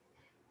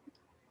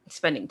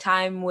 spending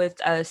time with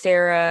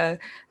Sarah.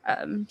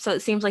 So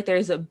it seems like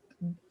there's a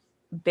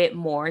bit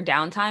more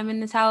downtime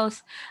in this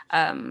house.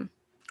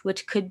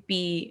 Which could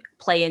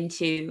play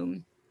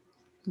into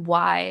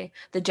why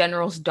the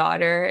general's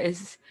daughter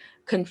is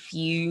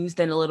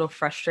confused and a little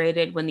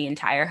frustrated when the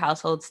entire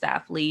household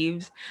staff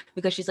leaves,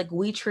 because she's like,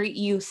 we treat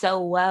you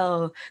so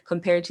well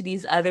compared to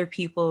these other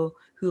people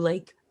who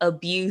like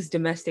abuse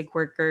domestic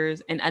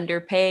workers and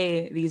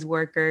underpay these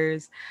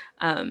workers,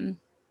 and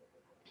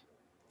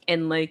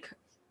like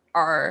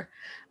are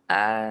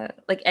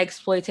like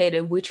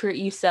exploitative. We treat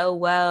you so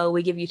well.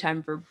 We give you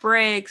time for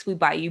breaks. We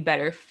buy you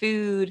better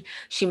food.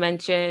 She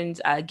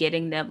mentioned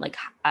getting them like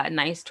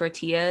nice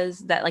tortillas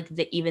that like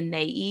even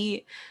they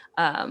eat.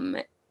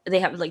 They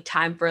have like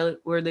time for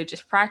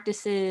religious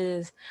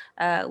practices.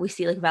 We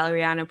see like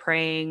Valeriana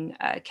praying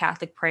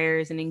Catholic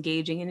prayers and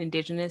engaging in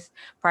indigenous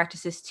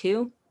practices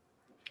too.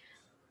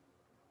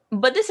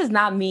 But this is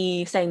not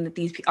me saying that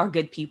these are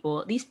good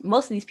people.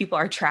 Most of these people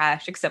are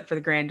trash, except for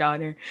the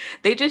granddaughter.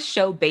 They just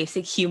show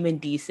basic human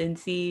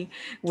decency,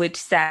 which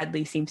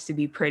sadly seems to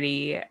be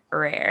pretty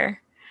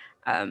rare.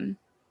 Um,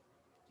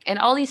 and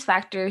all these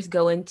factors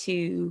go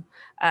into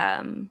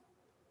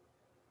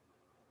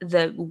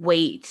the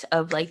weight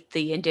of like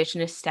the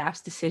indigenous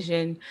staff's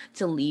decision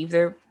to leave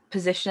their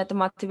position at the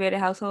Monteverde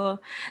household.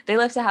 They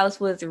left the house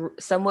with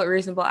somewhat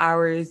reasonable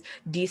hours,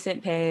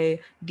 decent pay,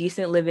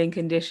 decent living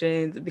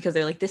conditions, because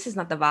they're like, this is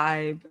not the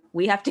vibe.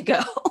 We have to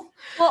go.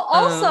 Well,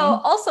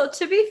 also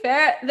to be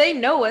fair, they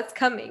know what's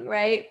coming,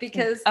 right?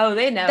 Because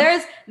they know.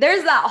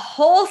 There's that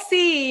whole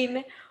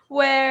scene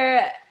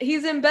where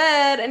he's in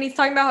bed and he's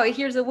talking about how he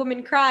hears a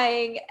woman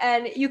crying,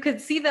 and you could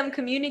see them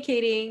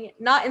communicating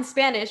not in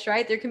Spanish,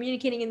 right? They're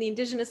communicating in the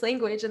indigenous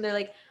language, and they're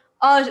like,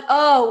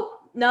 oh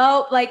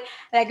no, like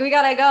we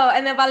gotta go.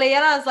 And then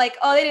Valeriana is like,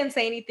 oh, they didn't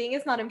say anything,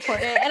 it's not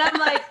important. And I'm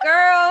like,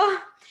 girl,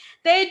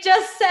 they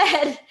just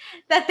said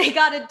that they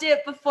gotta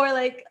dip before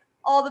like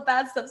all the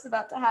bad stuff's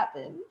about to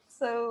happen.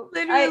 So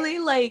literally,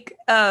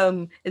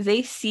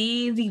 they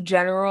see the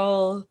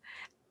general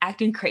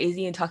acting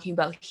crazy and talking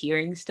about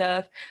hearing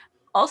stuff.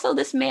 Also,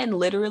 this man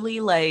literally,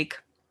 like,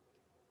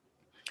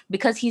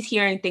 because he's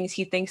hearing things,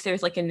 he thinks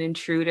there's like an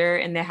intruder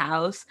in the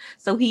house.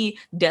 So he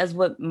does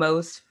what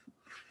most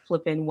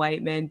flipping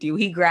white men do.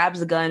 He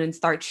grabs a gun and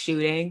starts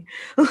shooting.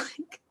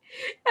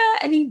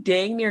 And he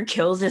dang near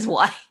kills his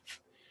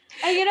wife.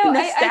 And you know, and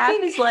the staff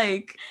is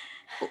like,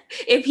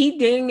 if he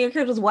dang near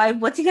killed his wife,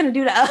 what's he gonna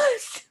do to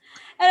us?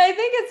 And I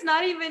think it's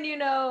not even, you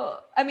know,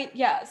 I mean,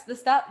 yes, the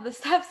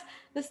staff's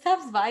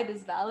vibe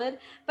is valid,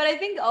 but I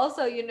think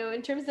also, you know,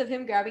 in terms of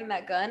him grabbing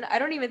that gun, I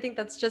don't even think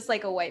that's just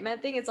like a white man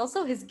thing. It's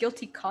also his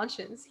guilty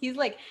conscience. He's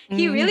like,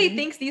 he really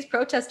thinks these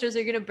protesters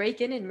are gonna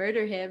break in and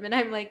murder him, and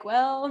I'm like,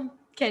 well,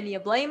 can you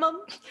blame him?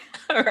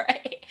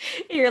 Right.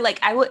 You're like,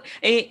 I would,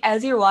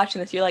 as you're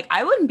watching this, you're like,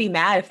 I wouldn't be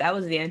mad if that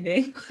was the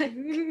ending.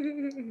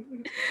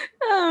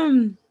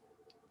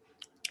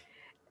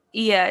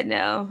 Yeah,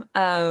 no.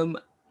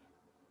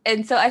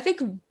 And so I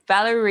think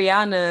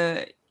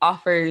Valeriana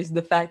offers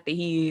the fact that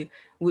he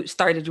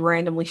started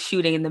randomly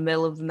shooting in the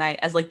middle of the night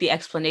as like the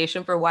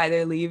explanation for why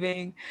they're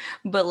leaving.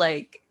 But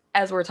like,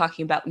 as we're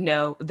talking about,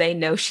 no, they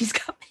know she's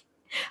coming.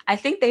 I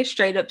think they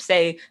straight up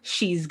say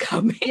she's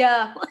coming.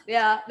 Yeah,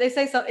 they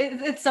say so.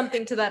 It's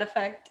something to that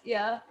effect.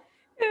 Yeah.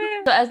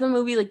 So as the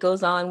movie like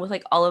goes on with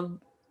like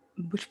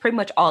pretty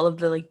much all of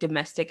the like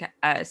domestic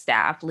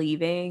staff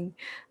leaving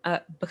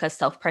because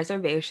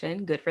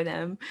self-preservation, good for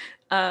them.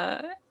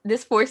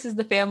 This forces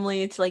the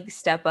family to like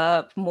step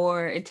up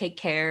more and take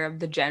care of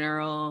the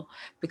general,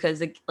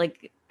 because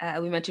like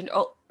we mentioned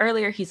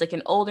earlier, he's like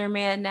an older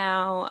man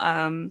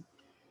now.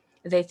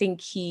 They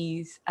think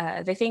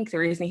the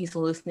reason he's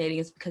hallucinating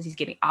is because he's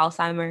getting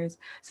Alzheimer's.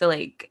 So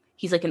like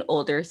he's like an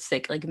older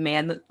sick like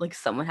man that like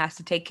someone has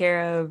to take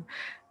care of.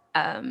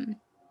 And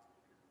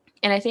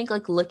I think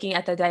like looking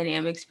at the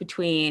dynamics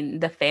between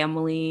the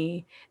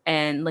family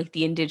and like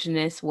the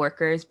indigenous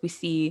workers, we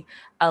see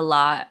a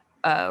lot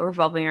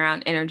revolving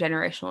around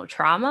intergenerational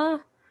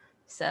trauma.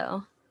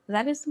 So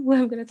that is what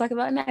I'm going to talk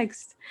about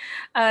next.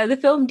 The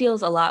film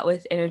deals a lot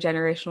with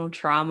intergenerational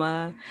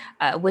trauma,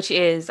 which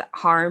is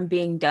harm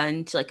being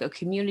done to like a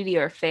community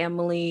or a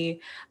family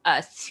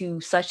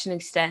to such an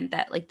extent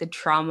that like the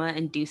trauma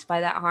induced by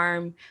that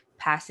harm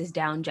passes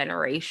down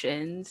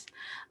generations.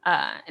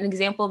 An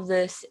example of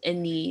this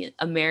in the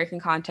American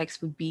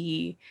context would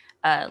be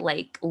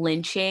like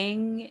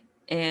lynching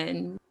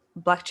and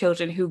Black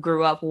children who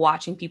grew up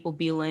watching people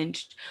be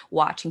lynched,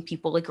 watching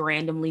people like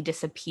randomly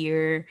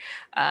disappear,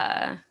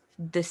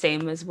 the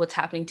same as what's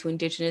happening to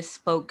Indigenous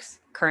folks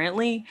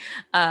currently.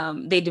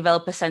 They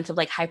develop a sense of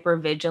like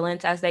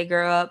hypervigilance as they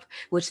grow up,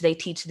 which they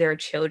teach their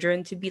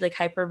children to be like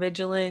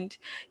hypervigilant,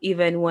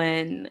 even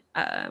when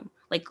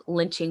like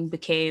lynching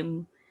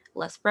became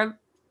less prevalent,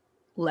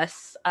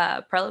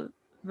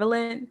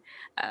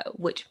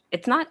 which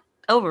it's not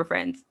over,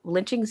 friends.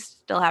 Lynchings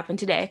still happen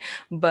today,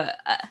 but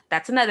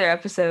that's another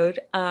episode.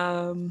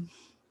 Having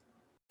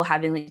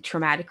like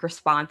traumatic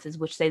responses,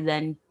 which they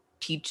then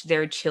teach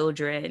their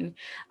children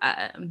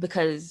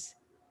because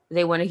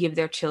they want to give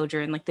their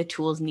children like the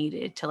tools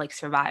needed to like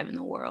survive in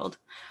the world.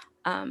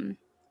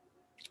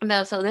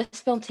 So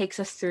this film takes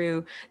us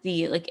through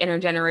the like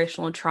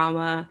intergenerational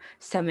trauma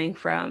stemming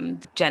from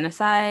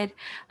genocide,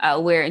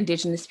 where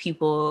Indigenous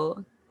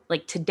people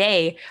like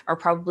today are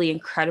probably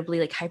incredibly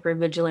like hyper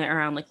vigilant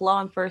around like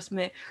law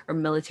enforcement or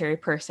military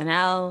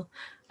personnel.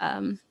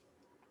 And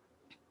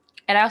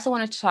I also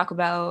wanted to talk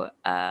about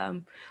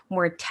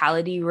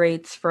mortality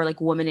rates for like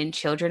women and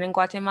children in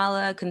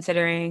Guatemala,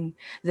 considering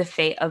the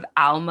fate of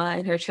Alma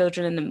and her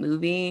children in the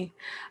movie.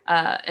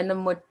 And the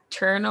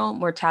maternal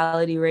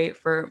mortality rate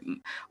for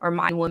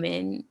Mayan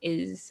women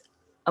is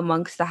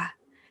amongst the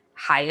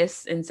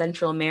highest in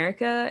Central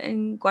America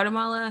and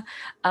Guatemala.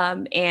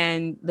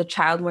 And the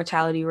child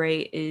mortality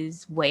rate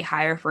is way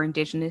higher for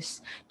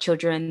Indigenous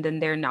children than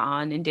their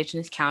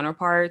non-Indigenous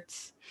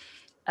counterparts.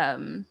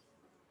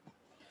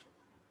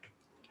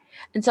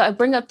 And so I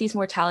bring up these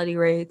mortality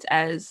rates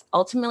as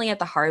ultimately at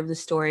the heart of the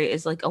story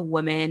is like a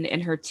woman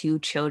and her two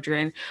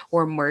children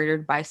were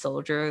murdered by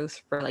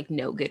soldiers for like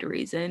no good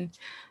reason.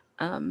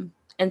 And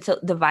so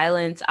the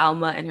violence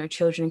Alma and her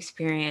children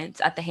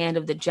experience at the hand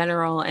of the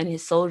general and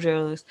his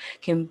soldiers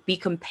can be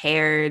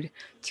compared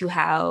to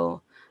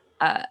how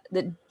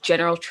the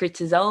general treats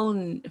his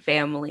own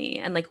family,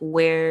 and like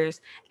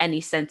where's any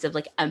sense of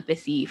like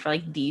empathy for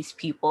like these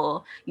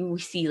people. We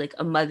see like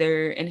a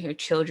mother and her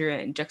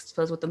children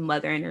juxtaposed with a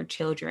mother and her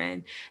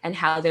children, and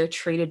how they're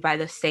treated by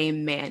the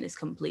same man is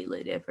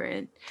completely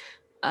different.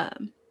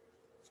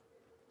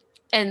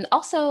 And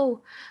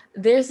also,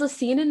 there's a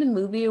scene in the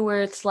movie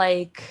where it's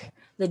like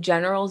the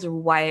general's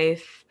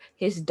wife,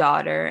 his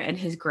daughter, and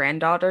his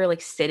granddaughter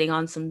like sitting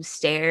on some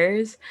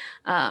stairs.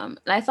 And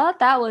I thought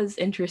that was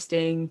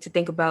interesting to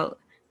think about,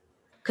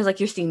 because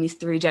like you're seeing these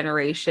three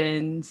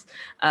generations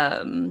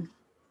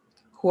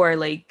who are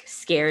like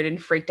scared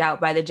and freaked out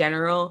by the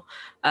general.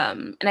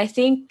 And I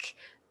think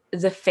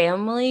the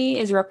family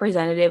is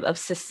representative of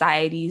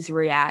society's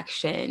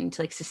reaction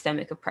to like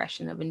systemic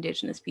oppression of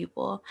indigenous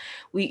people.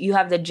 You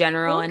have the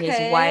general and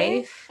his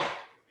wife.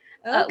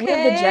 We have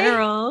the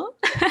general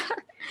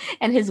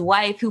and his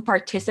wife who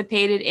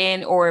participated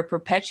in or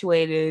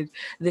perpetuated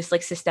this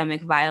like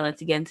systemic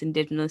violence against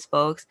indigenous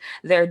folks.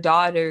 Their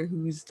daughter,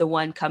 who's the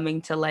one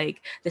coming to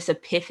like this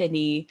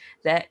epiphany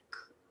that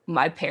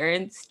my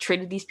parents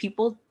treated these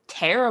people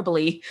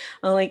terribly,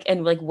 like,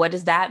 and like what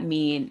does that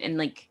mean, and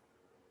like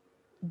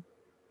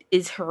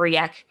is her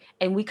reaction,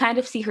 and we kind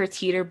of see her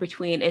teeter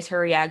between, is her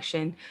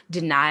reaction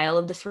denial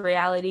of this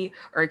reality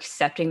or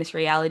accepting this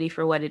reality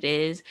for what it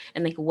is,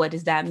 and like what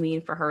does that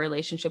mean for her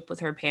relationship with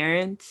her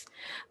parents.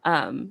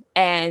 And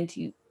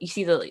you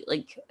see the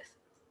like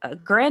a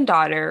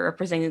granddaughter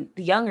representing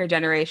the younger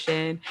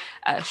generation,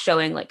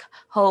 showing like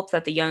hope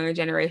that the younger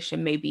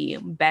generation may be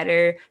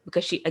better,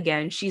 because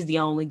she's the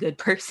only good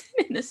person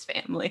in this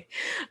family.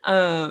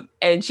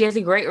 And she has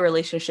a great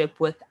relationship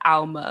with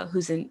Alma,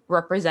 who's a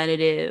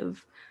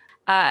representative,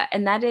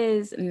 and that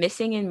is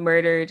missing and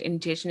murdered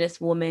Indigenous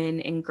women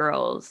and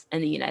girls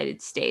in the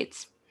United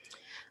States,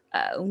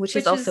 which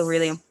is also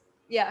really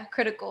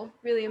critical,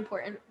 really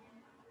important.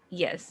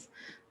 Yes.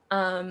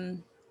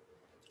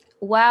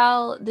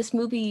 While this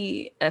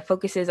movie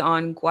focuses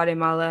on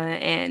Guatemala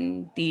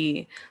and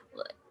the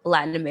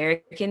Latin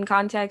American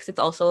context, it's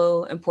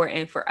also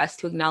important for us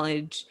to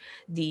acknowledge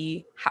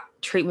the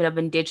treatment of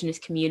indigenous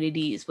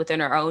communities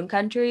within our own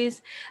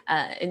countries.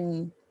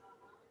 And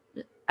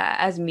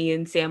as me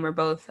and Sam are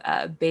both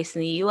based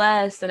in the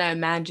US, and I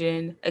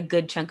imagine a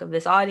good chunk of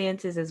this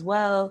audience is as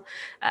well,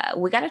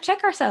 we got to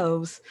check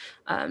ourselves.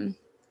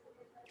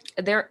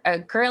 There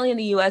currently in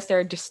the US, there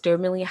are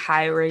disturbingly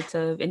high rates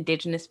of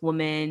indigenous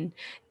women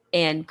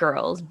and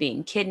girls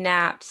being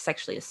kidnapped,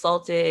 sexually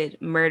assaulted,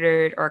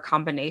 murdered, or a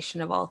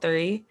combination of all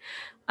three.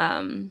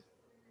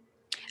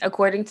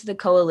 According to the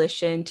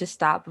Coalition to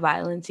Stop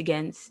Violence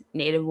Against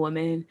Native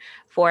Women,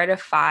 4 out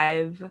of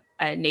 5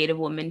 Native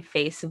women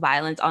face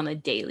violence on a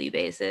daily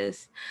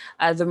basis.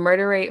 The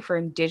murder rate for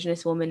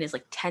Indigenous women is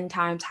like 10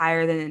 times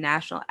higher than the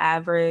national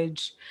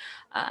average.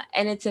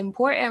 And it's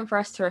important for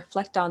us to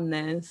reflect on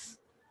this,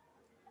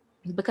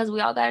 because we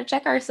all got to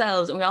check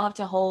ourselves, and we all have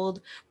to hold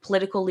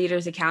political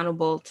leaders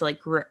accountable to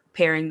like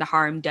repairing the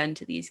harm done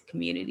to these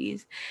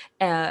communities.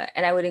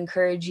 And I would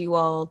encourage you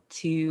all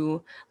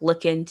to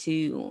look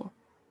into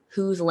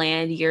whose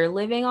land you're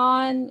living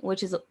on,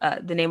 which is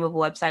the name of a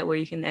website where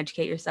you can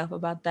educate yourself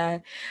about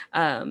that.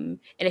 And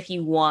if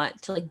you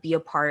want to like be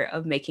a part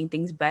of making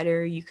things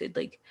better, you could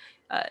like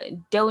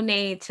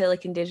donate to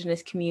like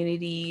Indigenous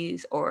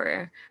communities,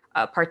 or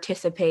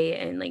participate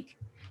in like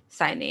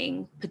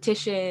signing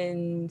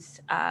petitions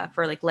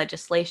for like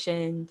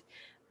legislation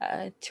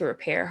to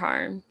repair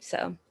harm.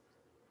 So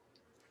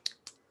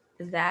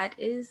that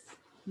is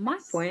my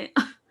point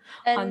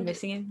on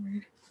missing and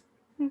murdered.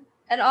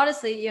 And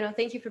honestly,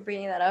 thank you for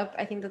bringing that up.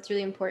 I think that's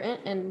really important.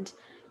 And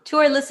to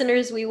our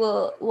listeners,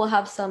 we'll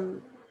have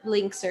some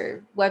links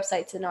or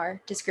websites in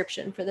our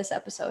description for this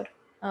episode.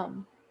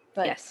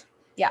 But yes,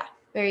 yeah,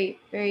 very,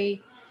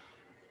 very,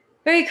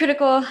 very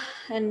critical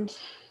and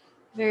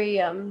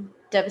very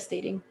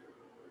devastating.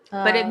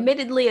 But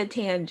admittedly a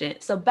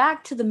tangent. So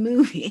back to the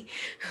movie.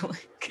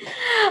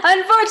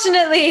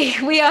 Unfortunately,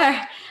 we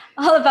are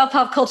all about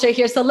pop culture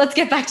here, so let's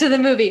get back to the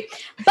movie.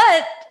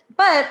 But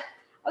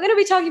we're going to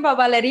be talking about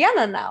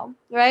Valeriana now,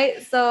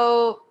 right?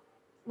 So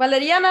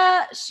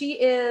Valeriana, she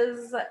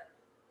is,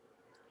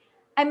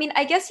 I mean,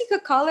 I guess you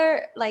could call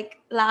her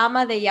like La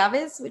Ama de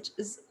Llaves, which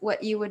is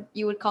what you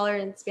would call her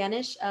in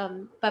Spanish.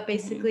 But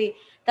basically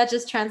that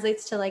just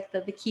translates to like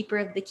the keeper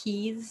of the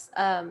keys,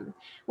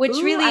 which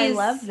really I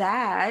love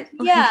that.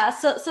 Yeah,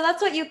 so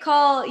that's what you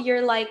call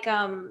your like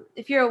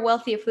if you're a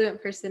wealthy,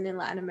 affluent person in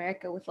Latin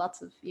America with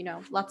lots of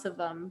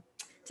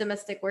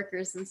domestic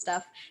workers and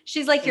stuff.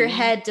 She's like your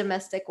head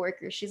domestic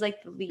worker. She's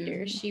like the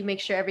leader. She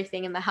makes sure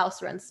everything in the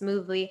house runs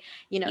smoothly.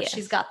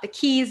 She's got the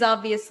keys,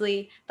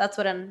 obviously. That's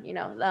what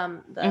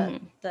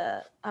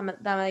the Ama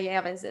de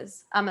Llaves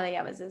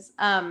is.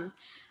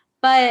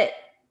 But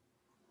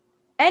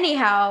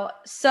anyhow,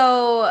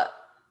 so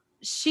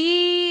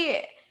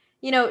she,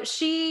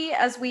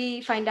 as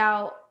we find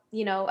out,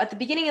 at the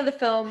beginning of the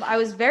film, I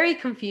was very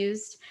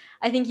confused.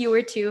 I think you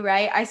were too,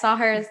 right? I saw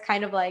her as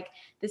kind of like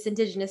this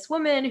indigenous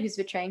woman who's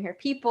betraying her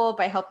people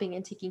by helping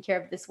and taking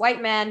care of this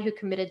white man who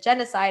committed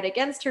genocide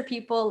against her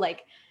people.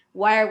 Like,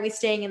 why are we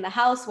staying in the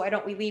house? Why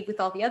don't we leave with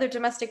all the other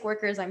domestic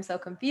workers? I'm so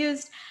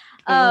confused.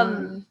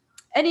 Mm.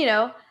 And, you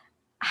know,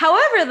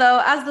 however,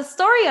 though, as the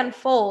story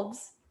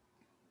unfolds,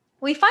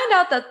 we find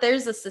out that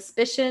there's a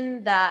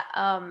suspicion that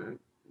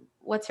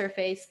what's her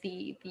face,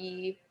 the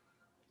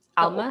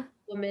old Alma?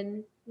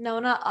 woman, no,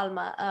 not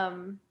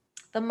Alma,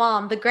 the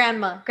mom, the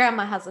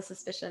grandma has a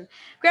suspicion.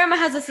 Grandma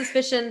has a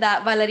suspicion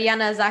that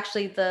Valeriana is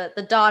actually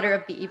the daughter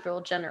of the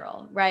evil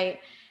general, right?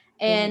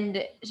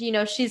 And you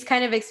know, she's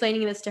kind of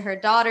explaining this to her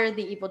daughter,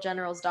 the evil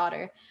general's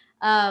daughter.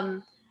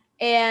 And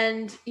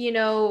you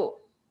know,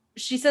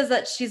 she says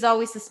that she's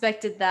always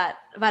suspected that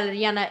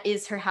Valeriana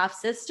is her half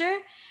sister,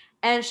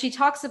 and she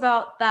talks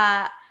about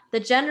that the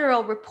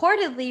general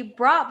reportedly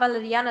brought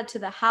Valeriana to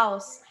the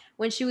house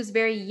when she was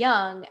very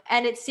young,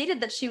 and it stated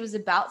that she was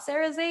about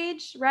Sarah's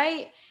age,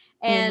 right?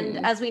 And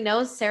Mm-hmm. as we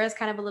know, Sarah's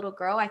kind of a little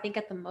girl. I think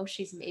at the most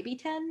she's maybe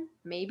 10,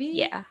 maybe.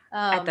 Yeah,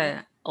 at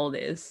the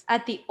oldest.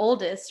 At the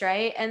oldest,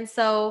 right? And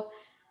so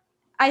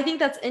I think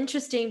that's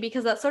interesting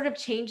because that sort of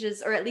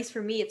changes, or at least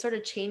for me, it sort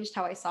of changed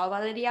how I saw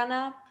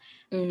Valeriana.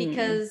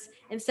 Because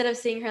instead of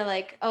seeing her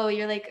like, oh,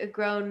 you're like a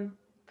grown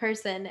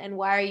person and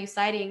why are you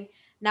siding?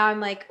 Now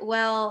I'm like,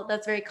 well,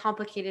 that's very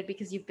complicated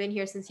because you've been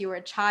here since you were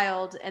a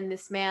child and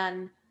this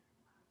man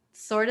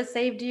sort of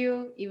saved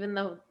you, even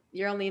though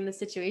you're only in the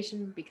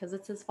situation because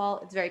it's his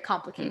fault. It's very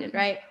complicated,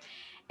 right?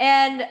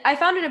 And I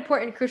found it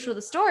important and crucial to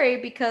the story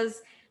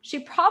because she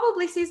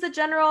probably sees the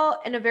general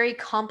in a very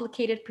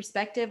complicated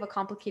perspective, a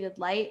complicated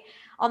light.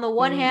 On the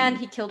one hand,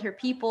 he killed her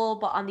people,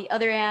 but on the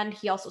other hand,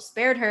 he also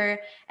spared her.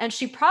 And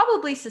she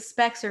probably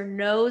suspects or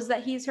knows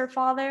that he's her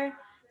father.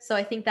 So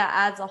I think that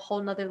adds a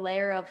whole nother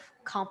layer of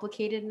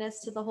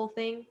complicatedness to the whole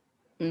thing.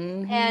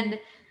 And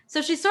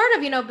so she's sort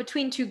of, you know,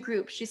 between two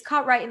groups. She's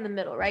caught right in the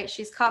middle, right?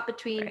 She's caught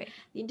between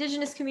the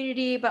indigenous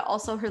community, but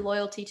also her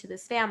loyalty to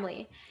this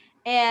family.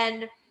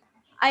 And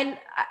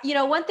you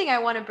know, one thing I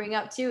want to bring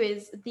up too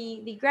is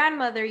the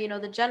grandmother, you know,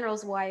 the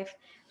general's wife.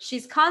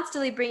 She's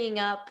constantly bringing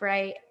up,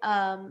 right,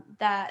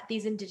 that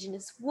these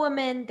indigenous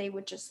women, they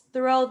would just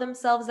throw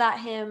themselves at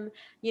him.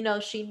 You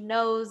know, she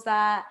knows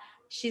that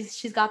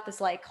she's got this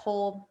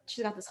whole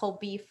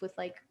beef with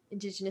like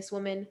indigenous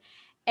women,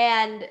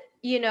 and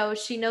you know,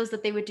 she knows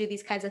that they would do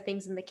these kinds of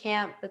things in the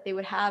camp, that they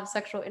would have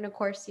sexual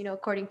intercourse, you know,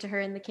 according to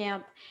her in the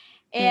camp.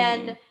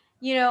 And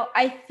you know,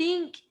 I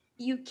think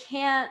you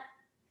can't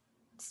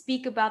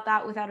speak about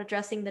that without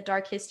addressing the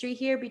dark history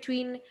here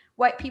between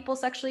white people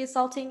sexually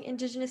assaulting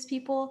indigenous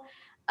people.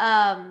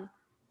 Um,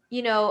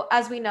 you know,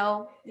 as we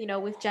know, you know,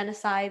 with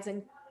genocides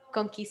and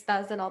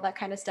conquistas and all that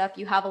kind of stuff,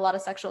 you have a lot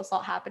of sexual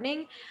assault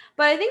happening.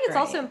 But I think it's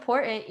also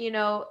important, you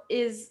know,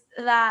 is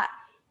that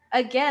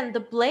again, the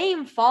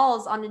blame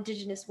falls on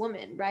indigenous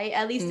women, right?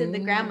 At least in the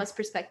grandma's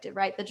perspective,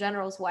 right? The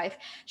general's wife.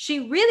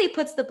 She really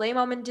puts the blame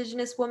on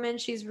indigenous women.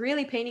 She's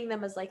really painting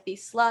them as like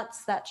these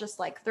sluts that just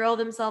like throw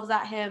themselves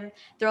at him,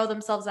 throw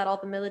themselves at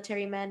all the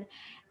military men.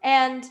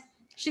 And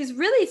she's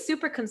really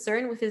super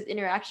concerned with his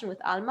interaction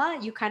with Alma.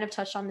 You kind of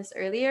touched on this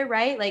earlier,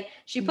 right? Like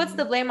she puts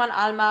the blame on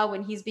Alma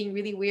when he's being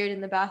really weird in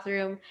the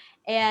bathroom.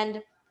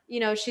 And you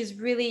know,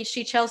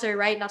 she tells her,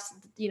 right, not,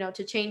 you know,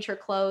 to change her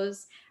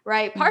clothes,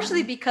 right?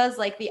 Partially because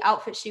like the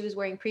outfit she was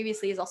wearing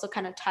previously is also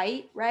kind of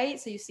tight, right?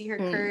 So you see her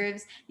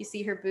curves, you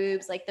see her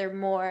boobs, like they're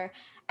more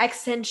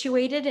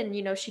accentuated, and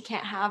you know, she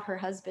can't have her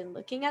husband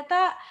looking at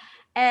that.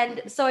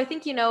 And so I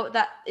think, you know,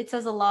 that it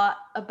says a lot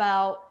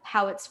about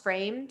how it's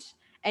framed.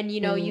 And you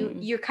know,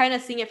 you're kind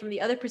of seeing it from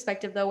the other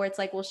perspective though, where it's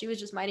like, well, she was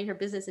just minding her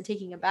business and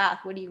taking a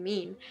bath. What do you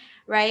mean?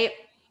 Right?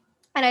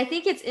 And I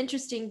think it's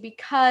interesting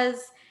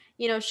because,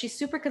 you know, she's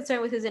super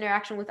concerned with his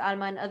interaction with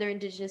Alma and other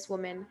indigenous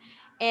women.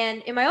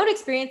 And in my own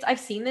experience, I've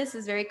seen this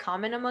is very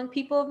common among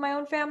people of my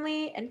own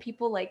family and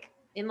people like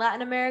in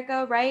Latin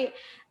America, right?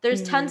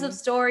 There's tons of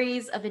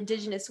stories of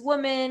indigenous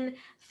women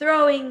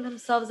throwing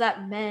themselves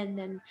at men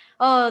and,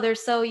 oh, they're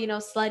so, you know,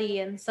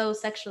 slutty and so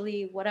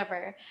sexually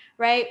whatever,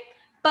 right?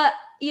 But,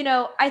 you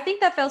know, I think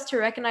that fails to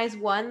recognize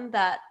one,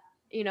 that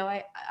you know,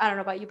 I don't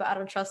know about you, but I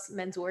don't trust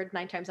men's word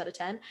 9 times out of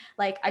 10.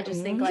 Like, I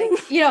just think like,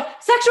 you know,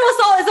 sexual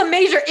assault is a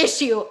major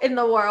issue in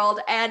the world,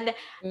 and,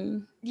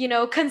 you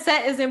know,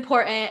 consent is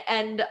important.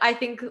 And I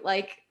think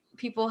like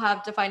people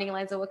have defining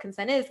lines of what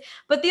consent is.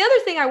 But the other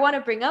thing I want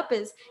to bring up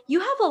is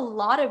you have a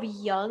lot of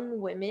young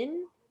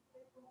women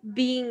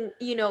being,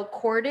 you know,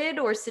 courted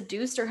or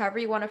seduced or however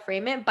you want to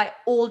frame it by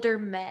older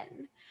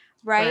men,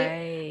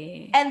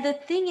 right? And the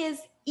thing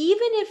is,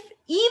 even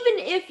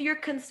if you're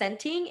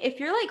consenting, if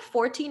you're like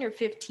 14 or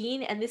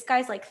 15 and this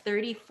guy's like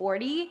 30,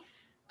 40,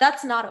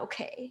 that's not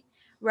okay,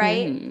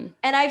 right?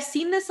 And I've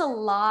seen this a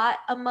lot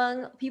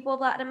among people of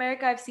Latin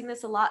America. I've seen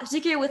this a lot,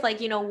 particularly with like,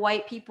 you know,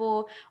 white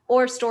people,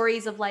 or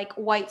stories of like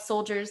white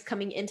soldiers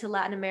coming into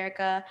Latin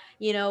America,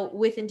 you know,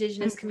 with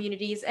indigenous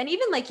communities, and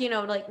even like, you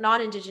know, like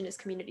non-indigenous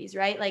communities,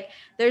 right? Like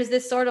there's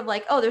this sort of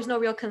like, oh, there's no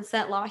real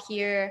consent law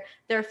here.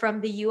 They're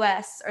from the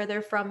US, or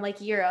they're from like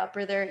Europe,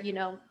 or they're, you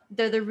know,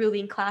 they're the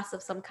ruling class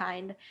of some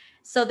kind.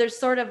 So there's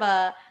sort of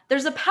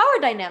there's a power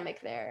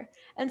dynamic there.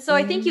 And so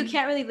I think you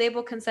can't really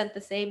label consent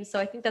the same. So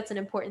I think that's an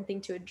important thing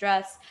to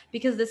address,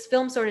 because this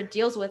film sort of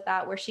deals with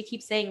that, where she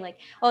keeps saying like,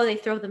 oh, they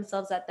throw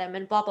themselves at them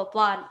and blah, blah,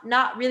 blah,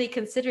 not really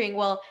considering,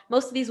 well,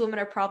 most of these women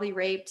are probably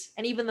raped.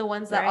 And even the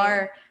ones that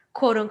are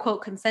quote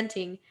unquote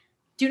consenting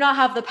do not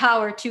have the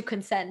power to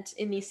consent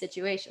in these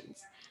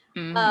situations.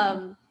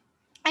 And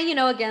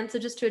again, so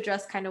just to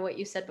address kind of what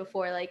you said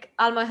before, like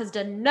Alma has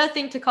done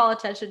nothing to call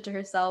attention to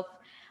herself.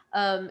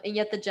 And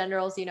yet the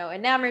general's,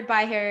 enamored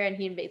by her, and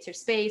he invades her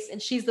space,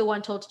 and she's the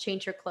one told to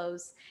change her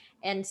clothes.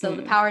 And so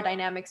the power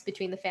dynamics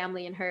between the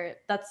family and her,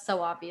 that's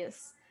so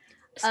obvious.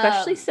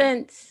 Especially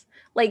since,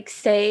 like,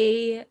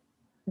 say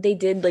they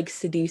did like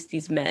seduce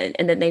these men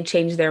and then they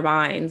change their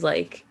minds,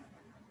 like,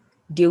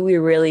 do we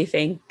really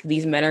think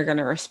these men are going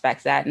to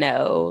respect that?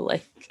 No,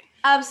 like,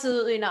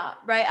 absolutely not,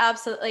 right?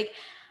 Absolutely. Like,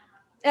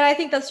 and I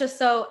think that's just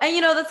so,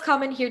 and that's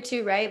common here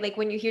too, right? Like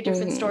when you hear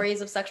different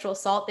stories of sexual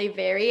assault, they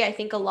vary. I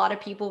think a lot of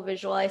people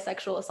visualize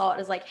sexual assault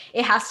as like,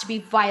 it has to be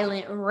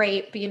violent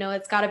rape,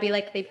 it's got to be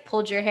like they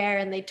pulled your hair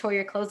and they tore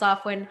your clothes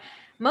off, when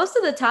most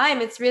of the time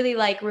it's really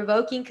like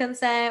revoking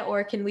consent,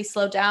 or can we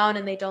slow down,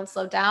 and they don't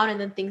slow down, and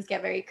then things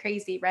get very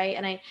crazy, right?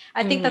 And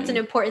I think that's an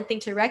important thing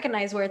to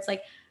recognize, where it's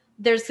like,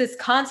 there's this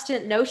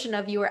constant notion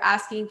of you were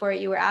asking for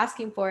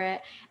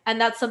it.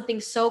 And that's something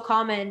so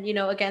common,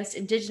 against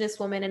Indigenous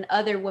women and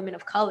other women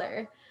of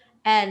color,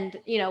 and,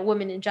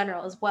 women in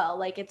general as well.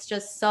 Like, it's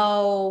just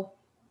so,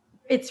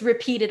 it's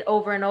repeated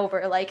over and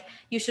over. Like,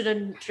 you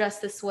shouldn't dress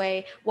this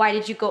way. Why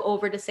did you go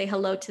over to say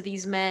hello to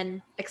these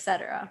men,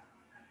 etc.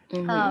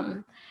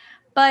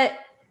 But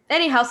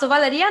anyhow, so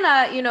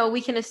Valeriana,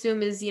 we can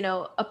assume is,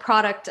 a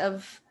product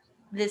of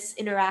this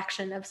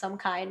interaction of some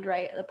kind,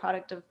 right? The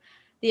product of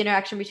the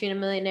interaction between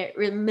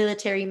a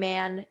military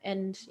man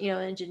and,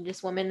 an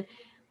Indigenous woman.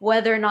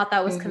 Whether or not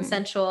that was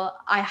consensual,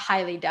 I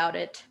highly doubt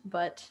it,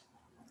 but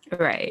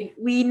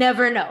we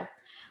never know.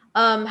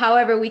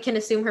 However, we can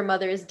assume her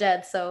mother is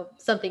dead, so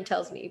something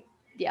tells me,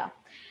 yeah.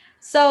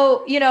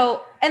 So,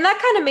 and that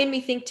kind of made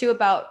me think too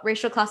about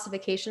racial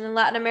classification in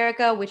Latin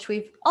America, which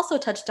we've also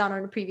touched on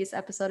a previous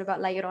episode about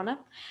La Llorona.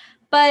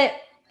 But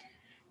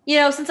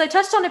since I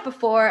touched on it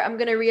before, I'm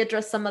going to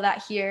readdress some of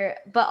that here,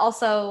 but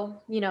also,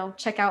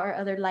 check out our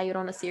other La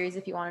Llorona series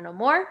if you want to know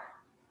more.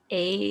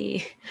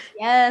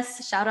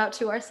 Yes, shout out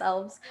to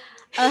ourselves.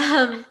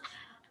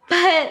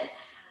 But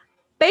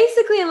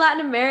basically in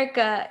Latin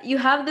America, you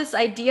have this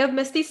idea of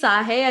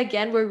mestizaje.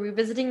 Again, we're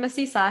revisiting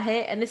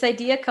mestizaje, and this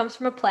idea comes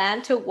from a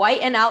plan to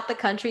whiten out the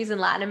countries in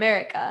Latin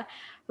America,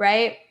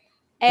 right?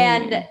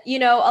 And,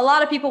 a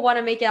lot of people want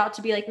to make it out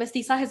to be like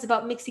mestizaje is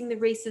about mixing the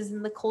races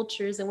and the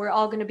cultures, and we're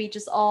all going to be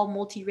just all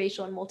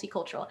multiracial and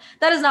multicultural.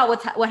 That is not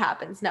what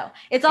happens. No,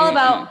 it's all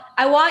about,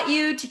 I want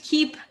you to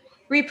keep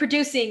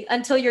reproducing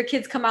until your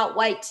kids come out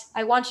white.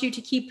 I want you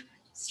to keep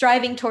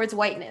striving towards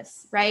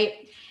whiteness,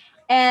 right?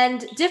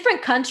 And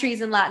different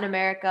countries in Latin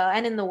America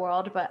and in the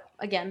world, but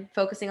again,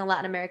 focusing on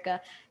Latin America,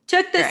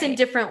 took this in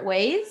different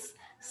ways.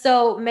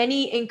 So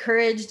many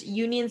encouraged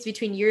unions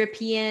between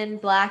European,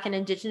 Black, and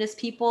Indigenous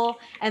people.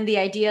 And the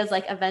idea is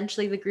like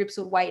eventually the groups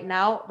would whiten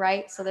out,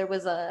 right? So there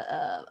was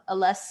a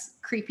less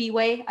creepy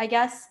way, I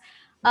guess.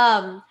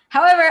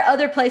 However,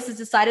 other places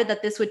decided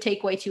that this would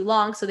take way too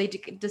long. So they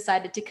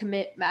decided to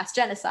commit mass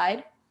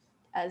genocide,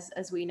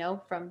 as we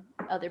know from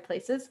other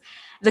places.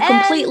 The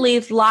completely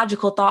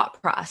logical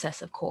thought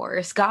process, of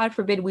course. God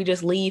forbid we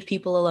just leave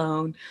people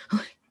alone.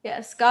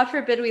 Yes, God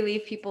forbid we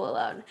leave people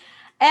alone.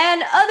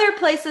 And other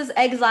places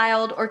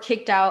exiled or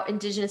kicked out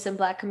Indigenous and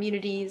Black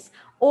communities,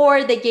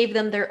 or they gave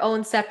them their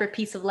own separate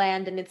piece of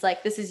land, and it's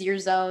like, this is your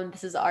zone,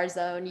 this is our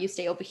zone, you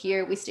stay over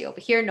here, we stay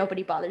over here,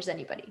 nobody bothers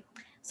anybody.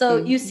 So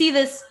you see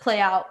this play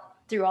out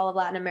through all of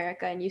Latin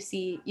America, and you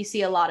see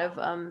a lot of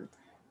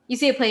you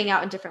see it playing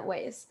out in different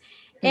ways.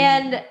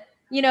 And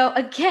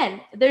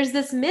again, there's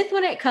this myth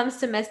when it comes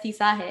to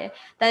mestizaje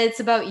that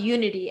it's about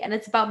unity and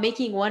it's about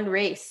making one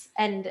race.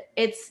 And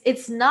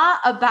it's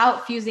not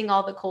about fusing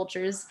all the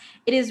cultures.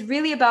 It is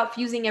really about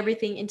fusing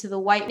everything into the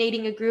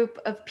whitenating a group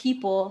of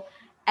people.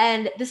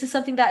 And this is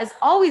something that is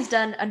always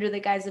done under the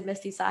guise of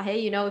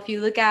mestizaje. If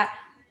you look at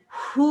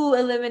who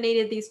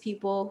eliminated these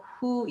people,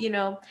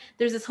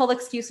 there's this whole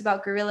excuse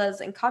about guerrillas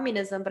and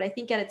communism, but I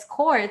think at its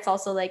core, it's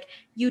also like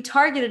you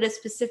targeted a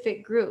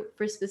specific group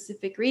for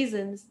specific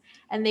reasons,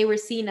 and they were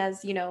seen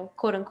as,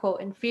 quote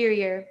unquote,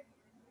 inferior,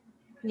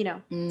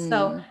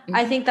 So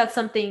I think that's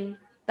something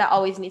that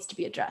always needs to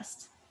be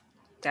addressed.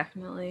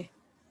 Definitely.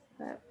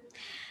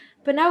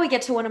 But now we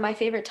get to one of my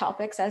favorite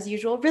topics, as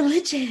usual,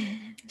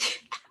 religion.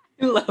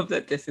 I love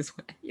that this is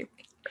one of your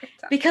favorite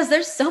topics. Because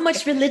there's so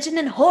much religion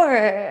and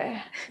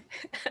horror.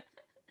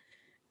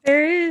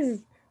 There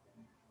is.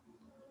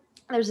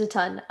 There's a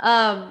ton.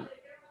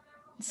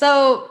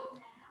 So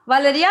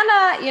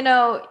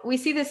Valeriana, we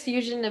see this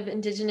fusion of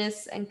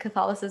Indigenous and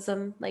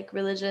Catholicism, like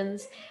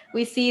religions.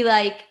 We see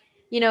like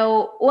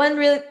one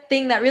real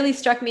thing that really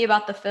struck me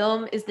about the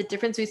film is the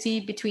difference we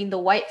see between the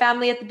white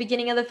family at the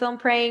beginning of the film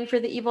praying for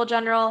the evil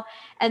general,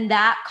 and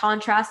that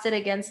contrasted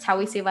against how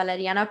we see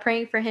Valeriana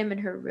praying for him in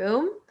her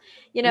room.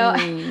 You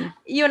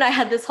and I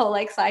had this whole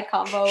like side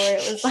combo where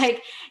it was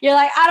like, you're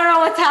like, I don't know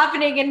what's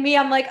happening, and me,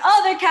 I'm like,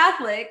 oh, they're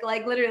Catholic.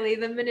 Like literally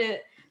the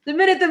minute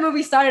the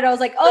movie started, I was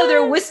like, oh,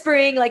 they're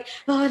whispering like,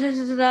 oh, da,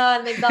 da, da, da,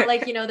 and they've got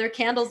like, their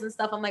candles and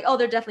stuff. I'm like, oh,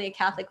 they're definitely a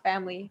Catholic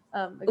family.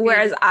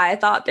 Whereas I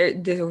thought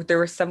there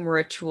was some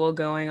ritual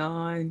going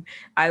on.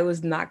 I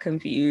was not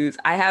confused.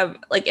 I have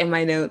like in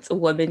my notes, a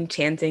woman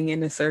chanting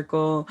in a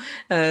circle,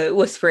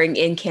 whispering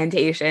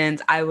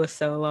incantations. I was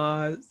so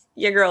lost.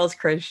 Your girl's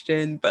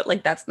Christian, but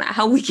like that's not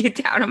how we get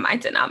down in my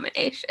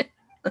denomination.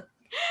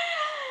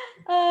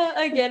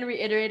 Again,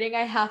 reiterating,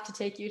 I have to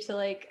take you to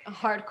like a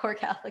hardcore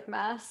Catholic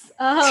mass.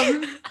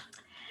 But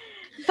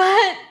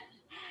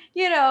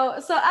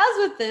so as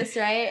with this,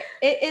 right,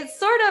 it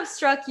sort of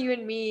struck you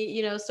and me,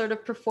 sort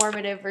of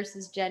performative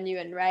versus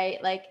genuine,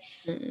 right? Like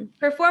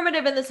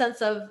performative in the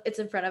sense of it's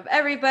in front of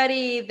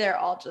everybody, they're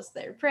all just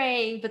there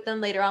praying, but then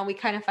later on we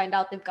kind of find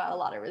out they've got a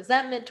lot of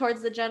resentment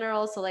towards the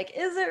general. So like,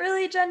 is it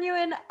really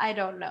genuine? I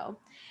don't know.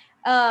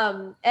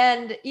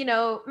 And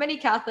many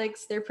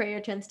Catholics, their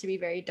prayer tends to be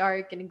very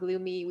dark and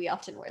gloomy. We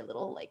often wear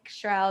little like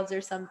shrouds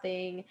or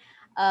something.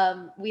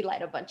 We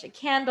light a bunch of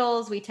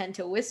candles. We tend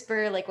to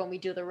whisper like when we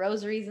do the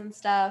rosaries and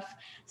stuff.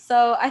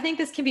 So I think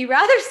this can be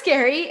rather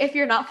scary if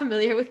you're not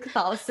familiar with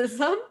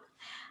Catholicism.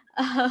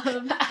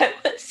 I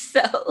was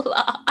so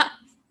lost.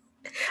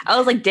 I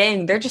was like,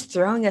 dang, they're just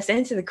throwing us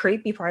into the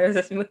creepy part of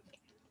this movie.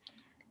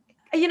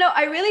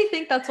 I really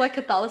think that's why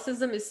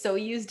Catholicism is so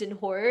used in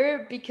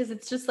horror, because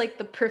it's just like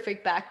the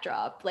perfect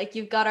backdrop. Like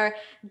you've got our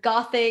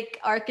Gothic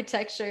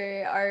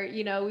architecture,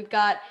 we've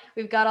got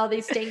all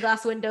these stained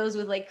glass windows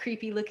with like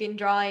creepy looking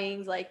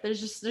drawings. Like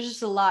there's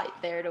just a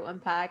lot there to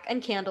unpack.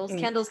 And candles.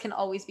 Candles can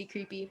always be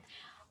creepy.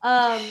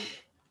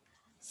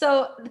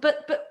 So,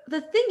 but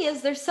the thing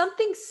is, there's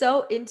something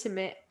so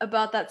intimate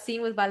about that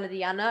scene with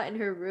Valeriana in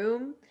her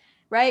room,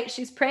 right?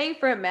 She's praying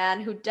for a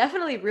man who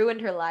definitely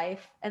ruined her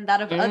life and that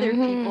of other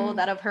people,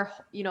 that of her,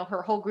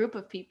 her whole group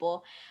of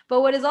people. But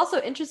what is also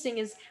interesting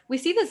is we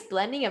see this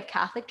blending of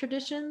Catholic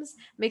traditions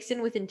mixed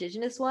in with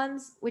indigenous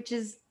ones, which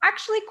is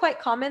actually quite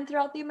common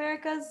throughout the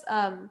Americas.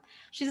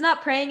 She's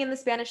not praying in the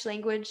Spanish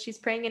language. She's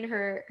praying in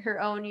her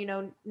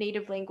own,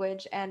 native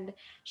language. And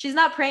she's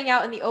not praying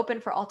out in the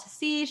open for all to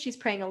see. She's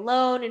praying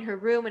alone in her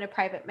room in a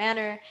private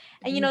manner.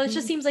 And, it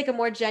just seems like a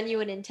more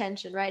genuine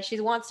intention, right?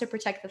 She wants to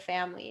protect the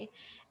family.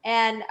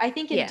 And I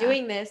think in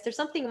doing this, there's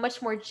something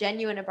much more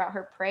genuine about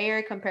her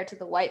prayer compared to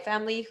the white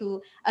family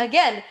who,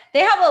 again,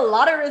 they have a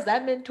lot of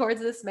resentment towards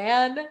this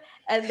man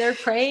and they're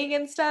praying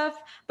and stuff.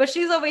 But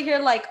she's over here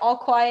like all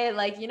quiet,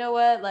 like, you know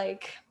what,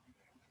 like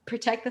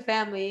protect the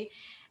family.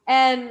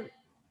 And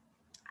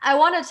I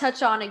want to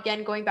touch on,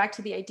 again, going back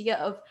to the idea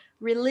of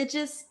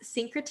religious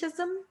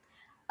syncretism.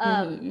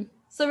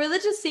 So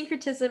religious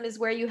syncretism is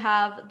where you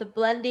have the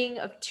blending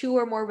of two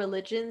or more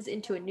religions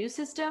into a new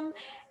system,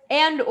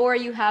 and or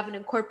you have an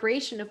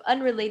incorporation of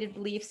unrelated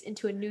beliefs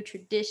into a new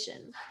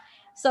tradition.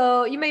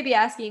 So you may be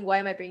asking, why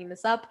am I bringing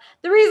this up?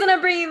 The reason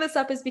I'm bringing this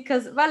up is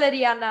because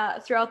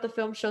Valeriana throughout the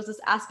film shows us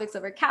aspects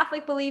of her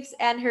Catholic beliefs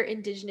and her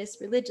indigenous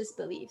religious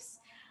beliefs.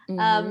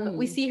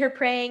 We see her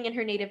praying in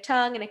her native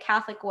tongue in a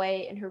Catholic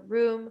way in her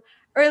room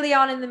early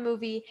on in the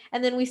movie,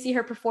 and then we see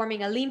her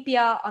performing a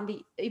limpia on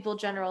the evil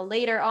general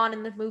later on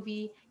in the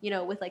movie,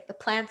 with like the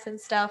plants and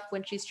stuff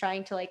when she's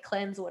trying to like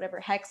cleanse whatever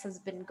hex has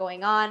been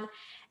going on.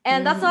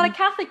 And that's not a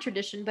Catholic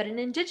tradition, but an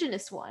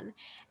indigenous one.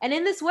 And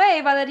in this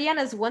way,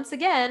 Valeriana is once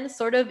again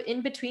sort of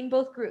in between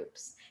both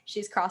groups.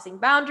 She's crossing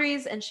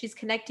boundaries and she's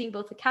connecting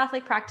both the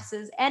Catholic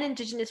practices and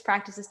indigenous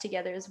practices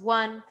together as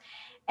one.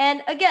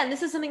 And again,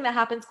 this is something that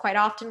happens quite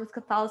often with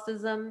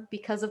Catholicism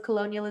because of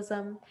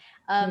colonialism.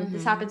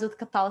 This happens with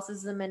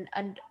Catholicism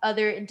and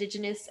other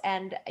indigenous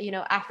and,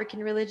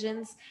 African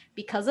religions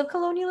because of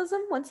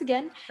colonialism. Once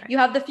again, you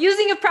have the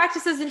fusing of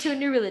practices into a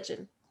new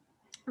religion.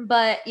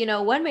 But,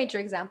 one major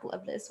example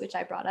of this, which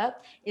I brought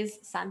up, is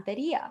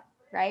Santeria,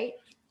 right?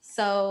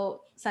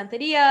 So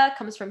Santeria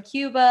comes from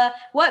Cuba.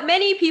 What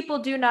many people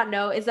do not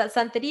know is that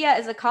Santeria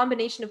is a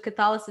combination of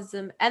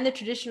Catholicism and the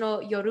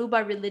traditional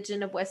Yoruba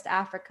religion of West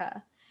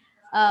Africa.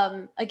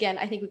 Again,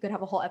 I think we could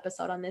have a whole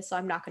episode on this, so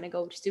I'm not going to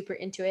go super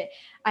into it.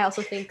 I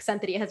also think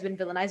Santeria has been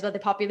villainized by the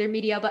popular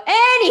media, but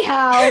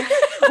anyhow,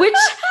 which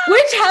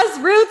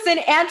has roots in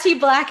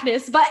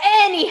anti-Blackness. But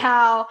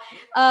anyhow,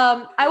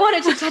 I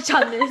wanted to touch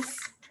on this.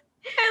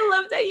 I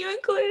love that you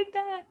included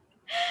that.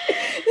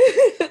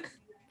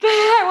 But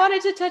I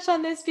wanted to touch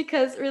on this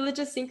because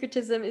religious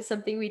syncretism is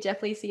something we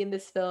definitely see in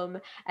this film,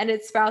 and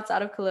it sprouts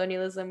out of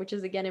colonialism, which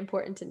is again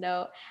important to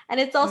note. And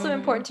it's also Mhm.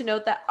 important to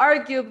note that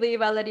arguably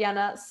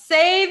Valeriana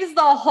saves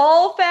the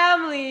whole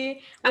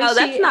family when Oh,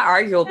 that's she, not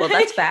arguable.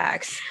 That's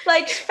facts.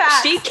 like, She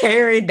facts.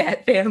 carried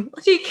that family.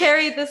 She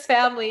carried this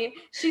family.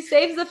 She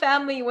saves the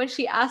family when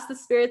she asks the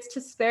spirits to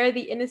spare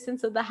the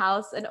innocents of the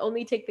house and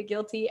only take the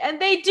guilty.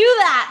 And they do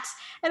that.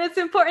 And it's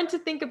important to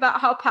think about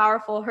how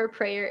powerful her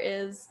prayer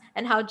is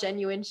and how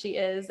genuine she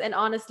is. And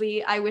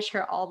honestly, I wish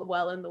her all the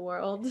well in the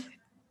world.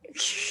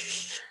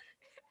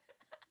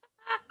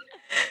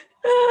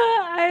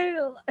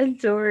 I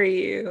adore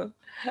you.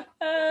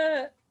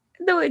 Uh,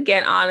 though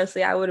again,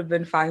 honestly, I would have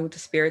been fine with the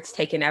spirits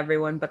taking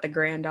everyone but the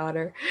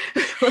granddaughter.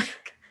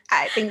 Like,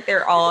 I think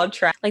they're all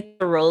trying like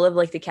the role of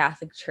like the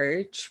Catholic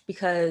Church,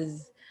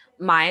 because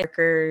my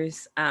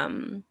workers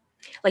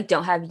like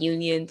don't have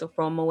unions or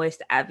formal ways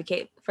to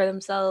advocate for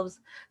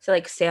themselves. So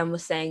like Sam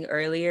was saying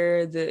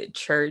earlier, the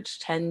church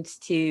tends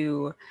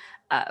to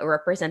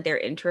represent their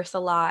interests a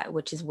lot,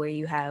 which is where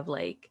you have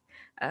like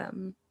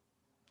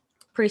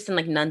priests and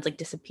like nuns like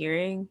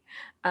disappearing.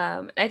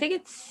 I think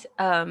it's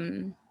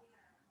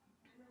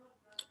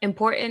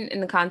important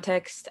in the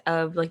context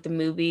of like the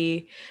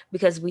movie,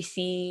 because we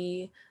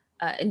see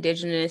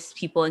indigenous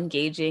people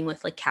engaging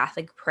with like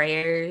Catholic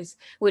prayers,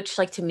 which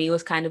like to me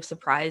was kind of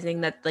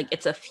surprising that like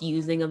it's a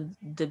fusing of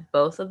the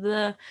both of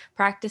the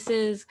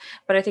practices.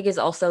 But I think is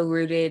also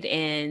rooted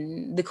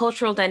in the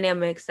cultural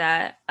dynamics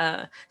that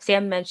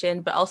Sam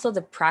mentioned, but also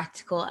the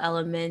practical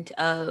element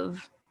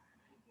of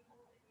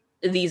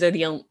these are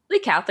the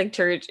Catholic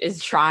Church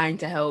is trying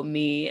to help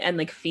me, and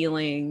like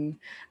feeling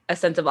a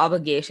sense of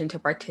obligation to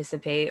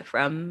participate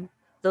from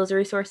those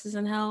resources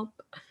and help.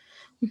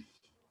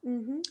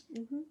 Mm-hmm,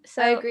 mm-hmm. I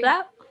So agree.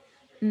 that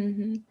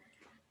mm-hmm.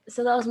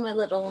 So that was my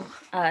little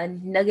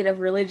nugget of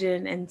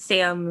religion and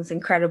Sam's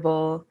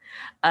incredible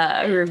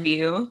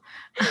review.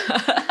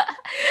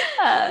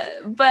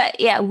 But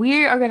yeah,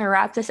 we are going to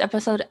wrap this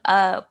episode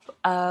up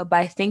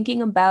by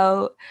thinking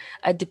about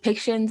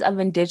depictions of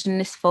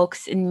Indigenous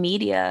folks in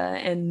media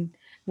and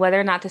whether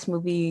or not this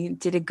movie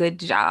did a good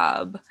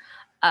job.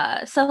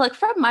 So, like,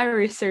 from my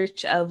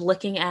research of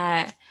looking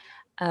at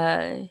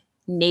uh,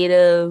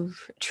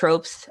 Native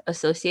tropes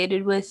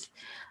associated with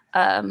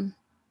um,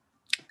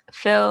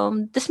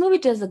 film, this movie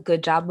does a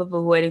good job of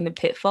avoiding the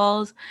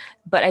pitfalls,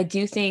 but I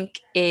do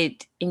think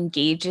it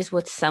engages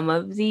with some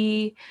of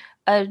the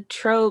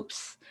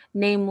tropes,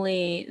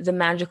 namely the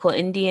magical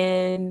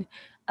Indian,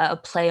 a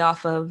play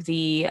off of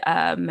the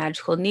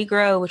magical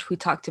Negro, which we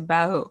talked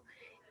about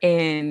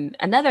in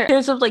another.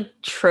 There's of like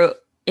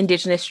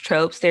indigenous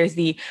tropes. There's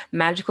the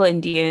magical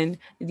Indian,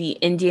 the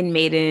Indian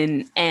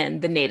maiden,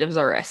 and the natives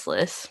are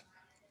restless.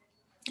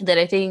 That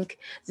I think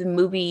the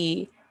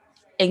movie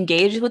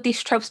engages with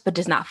these tropes but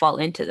does not fall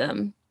into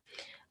them.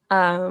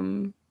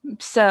 Um,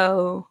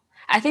 so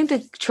I think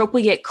the trope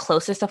we get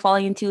closest to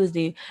falling into is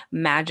the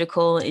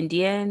magical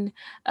Indian,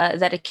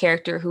 that a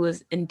character who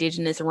is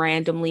indigenous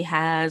randomly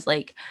has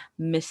like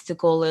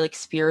mystical or like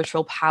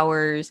spiritual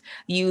powers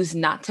used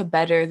not to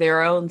better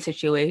their own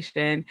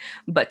situation,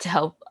 but to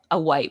help a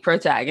white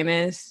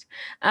protagonist.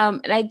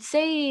 And I'd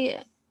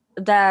say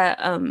that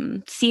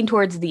scene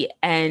towards the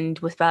end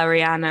with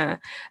Valeriana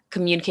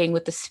communicating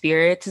with the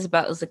spirits is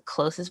about as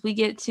close as we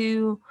get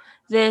to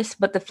this,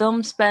 but the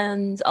film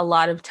spends a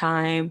lot of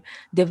time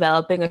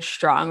developing a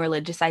strong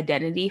religious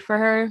identity for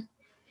her.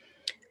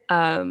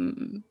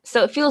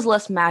 So it feels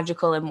less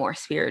magical and more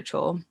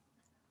spiritual,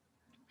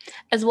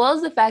 as well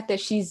as the fact that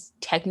she's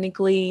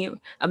technically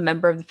a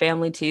member of the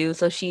family too.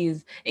 So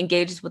she's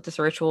engaged with this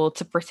ritual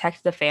to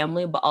protect the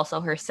family, but also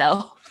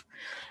herself.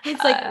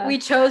 It's like we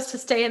chose to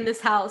stay in this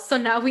house, so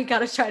now we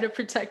gotta try to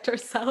protect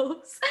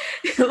ourselves.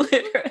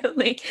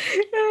 Literally.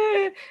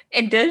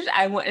 And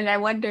I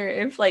wonder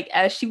if like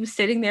as she was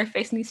sitting there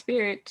facing the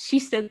spirit, she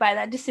stood by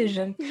that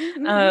decision.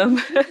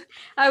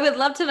 I would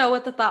love to know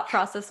what the thought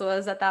process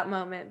was at that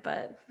moment,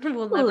 but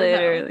we'll never know.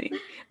 Literally.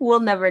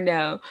 We'll never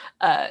know.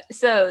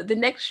 So the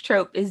next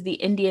trope is the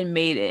Indian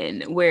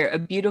maiden, where a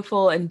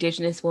beautiful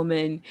indigenous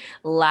woman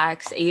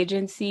lacks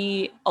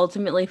agency,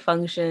 ultimately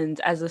functions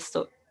as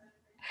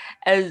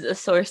as a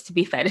source to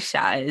be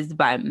fetishized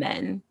by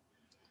men.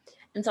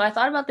 And so I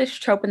thought about this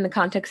trope in the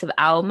context of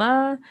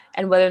Alma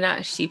and whether or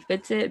not she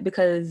fits it,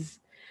 because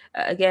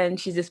again,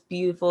 she's this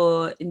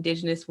beautiful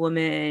indigenous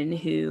woman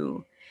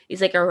who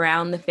is like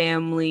around the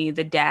family.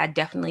 The dad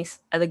definitely,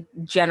 the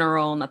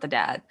general, not the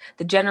dad,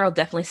 the general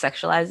definitely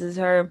sexualizes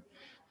her.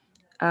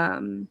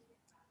 Um,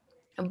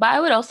 but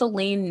I would also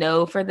lean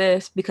no for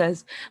this,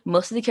 because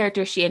most of the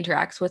characters she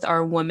interacts with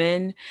are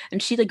women,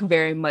 and she like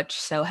very much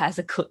so has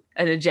an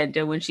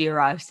agenda when she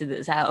arrives to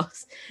this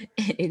house.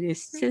 It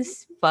is to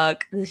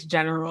fuck this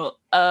general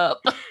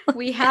up.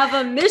 We have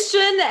a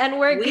mission, and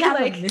we're We have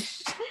like, a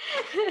mission.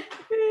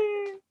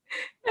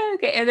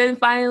 Okay, and then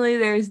finally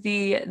there's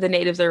the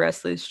natives are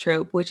restless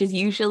trope, which is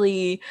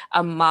usually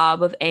a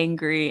mob of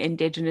angry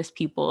indigenous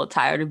people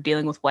tired of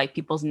dealing with white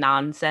people's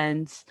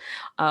nonsense,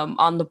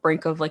 on the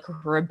brink of like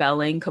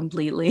rebelling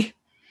completely.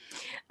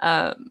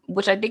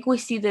 which I think we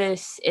see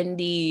this in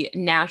the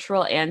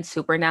natural and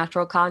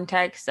supernatural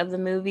context of the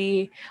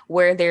movie,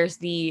 where there's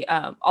the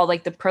all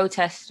like the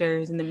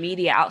protesters and the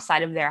media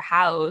outside of their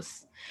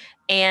house,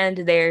 and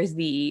there's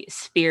the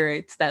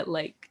spirits that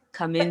like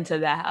come into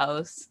the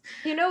house.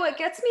 You know what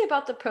gets me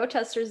about the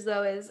protesters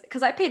though is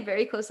because I paid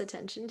very close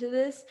attention to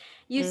this.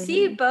 You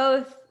see Mm-hmm.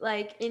 both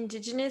like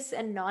indigenous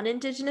and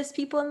non-indigenous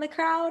people in the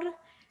crowd,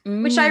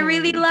 which I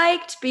really Mm,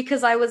 liked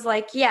because I was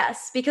like,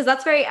 yes, because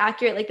that's very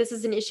accurate. Like this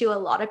is an issue a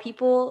lot of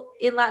people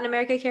in Latin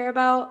America care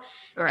about.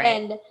 right.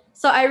 And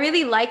so I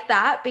really like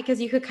that because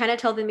you could kind of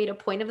tell they made a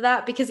point of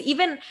that because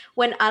even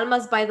when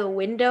Alma's by the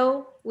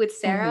window with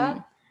Sarah, Mm-hmm.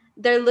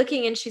 they're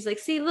looking and she's like,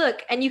 see,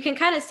 look, and you can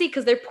kind of see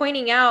because they're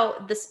pointing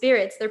out the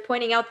spirits, they're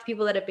pointing out the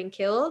people that have been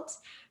killed,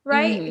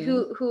 right,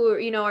 Mm-hmm. who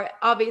you know are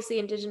obviously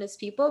indigenous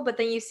people, but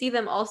then you see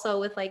them also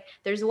with like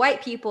there's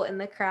white people in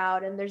the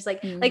crowd and there's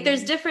like there's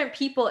Mm-hmm. different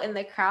people in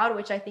the crowd,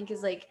 which I think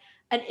is like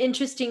an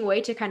interesting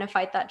way to kind of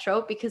fight that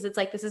trope because it's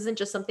like this isn't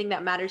just something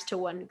that matters to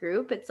one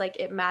group, it's like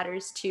it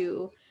matters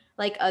to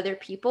like other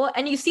people,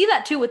 and you see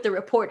that too with the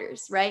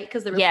reporters, right,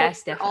 because the reporters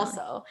Yes, are definitely.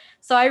 also,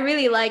 so I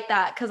really like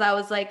that because I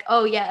was like,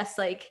 oh yes,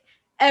 like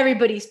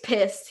everybody's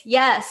pissed.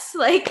 Yes.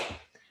 Like,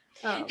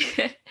 um,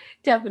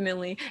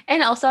 Definitely.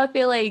 And also I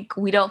feel like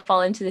we don't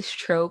fall into this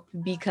trope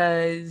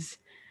because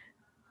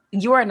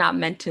you are not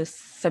meant to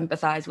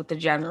sympathize with the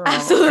general or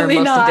absolutely most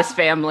of not. this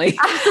family.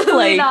 Absolutely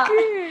like not.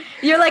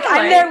 You're like,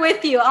 I'm there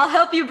with you. I'll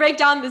help you break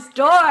down this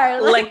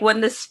door. like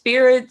when the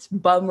spirits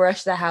bum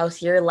rush the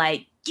house, you're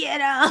like, get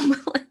them.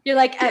 You're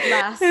like, at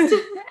last.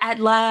 At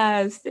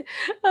last.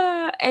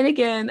 And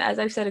again, as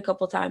I've said a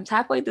couple times,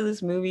 halfway through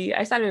this movie,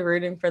 I started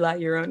rooting for La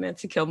Llorona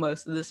to kill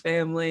most of this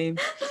family.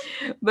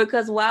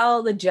 Because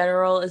while the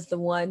general is the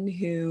one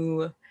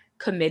who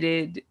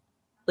committed,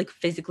 like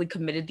physically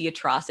committed the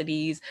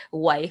atrocities,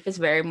 wife is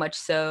very much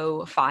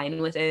so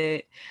fine with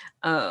it.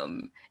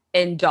 And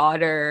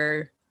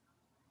daughter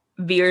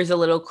veers a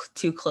little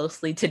too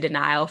closely to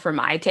denial for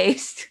my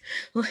taste.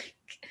 Like,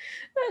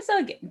 so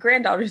again,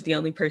 granddaughter's the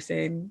only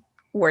person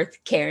worth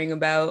caring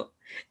about,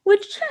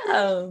 which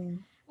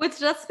Which,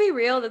 let's be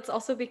real, that's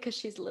also because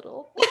she's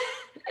little.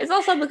 is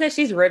also because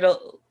she's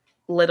little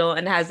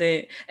and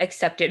hasn't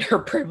accepted her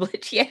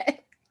privilege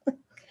yet.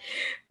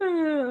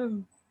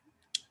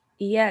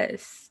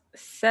 Yes.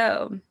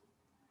 So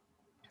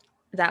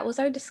that was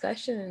our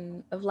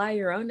discussion of La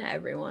Llorona,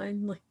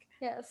 everyone. Like,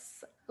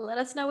 Yes. Let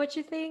us know what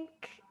you think.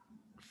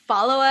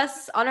 Follow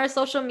us on our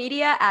social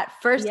media at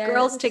First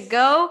Girls to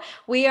Go.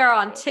 We are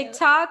on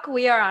TikTok.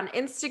 We are on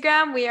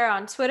Instagram. We are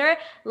on Twitter.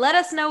 Let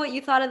us know what you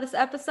thought of this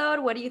episode.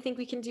 What do you think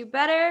we can do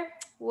better?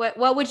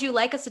 What would you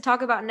like us to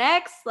talk about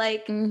next?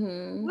 Like,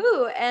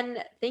 woo.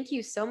 And thank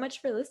you so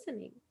much for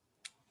listening.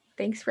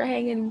 Thanks for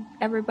hanging,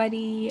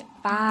 everybody.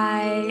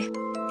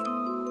 Bye.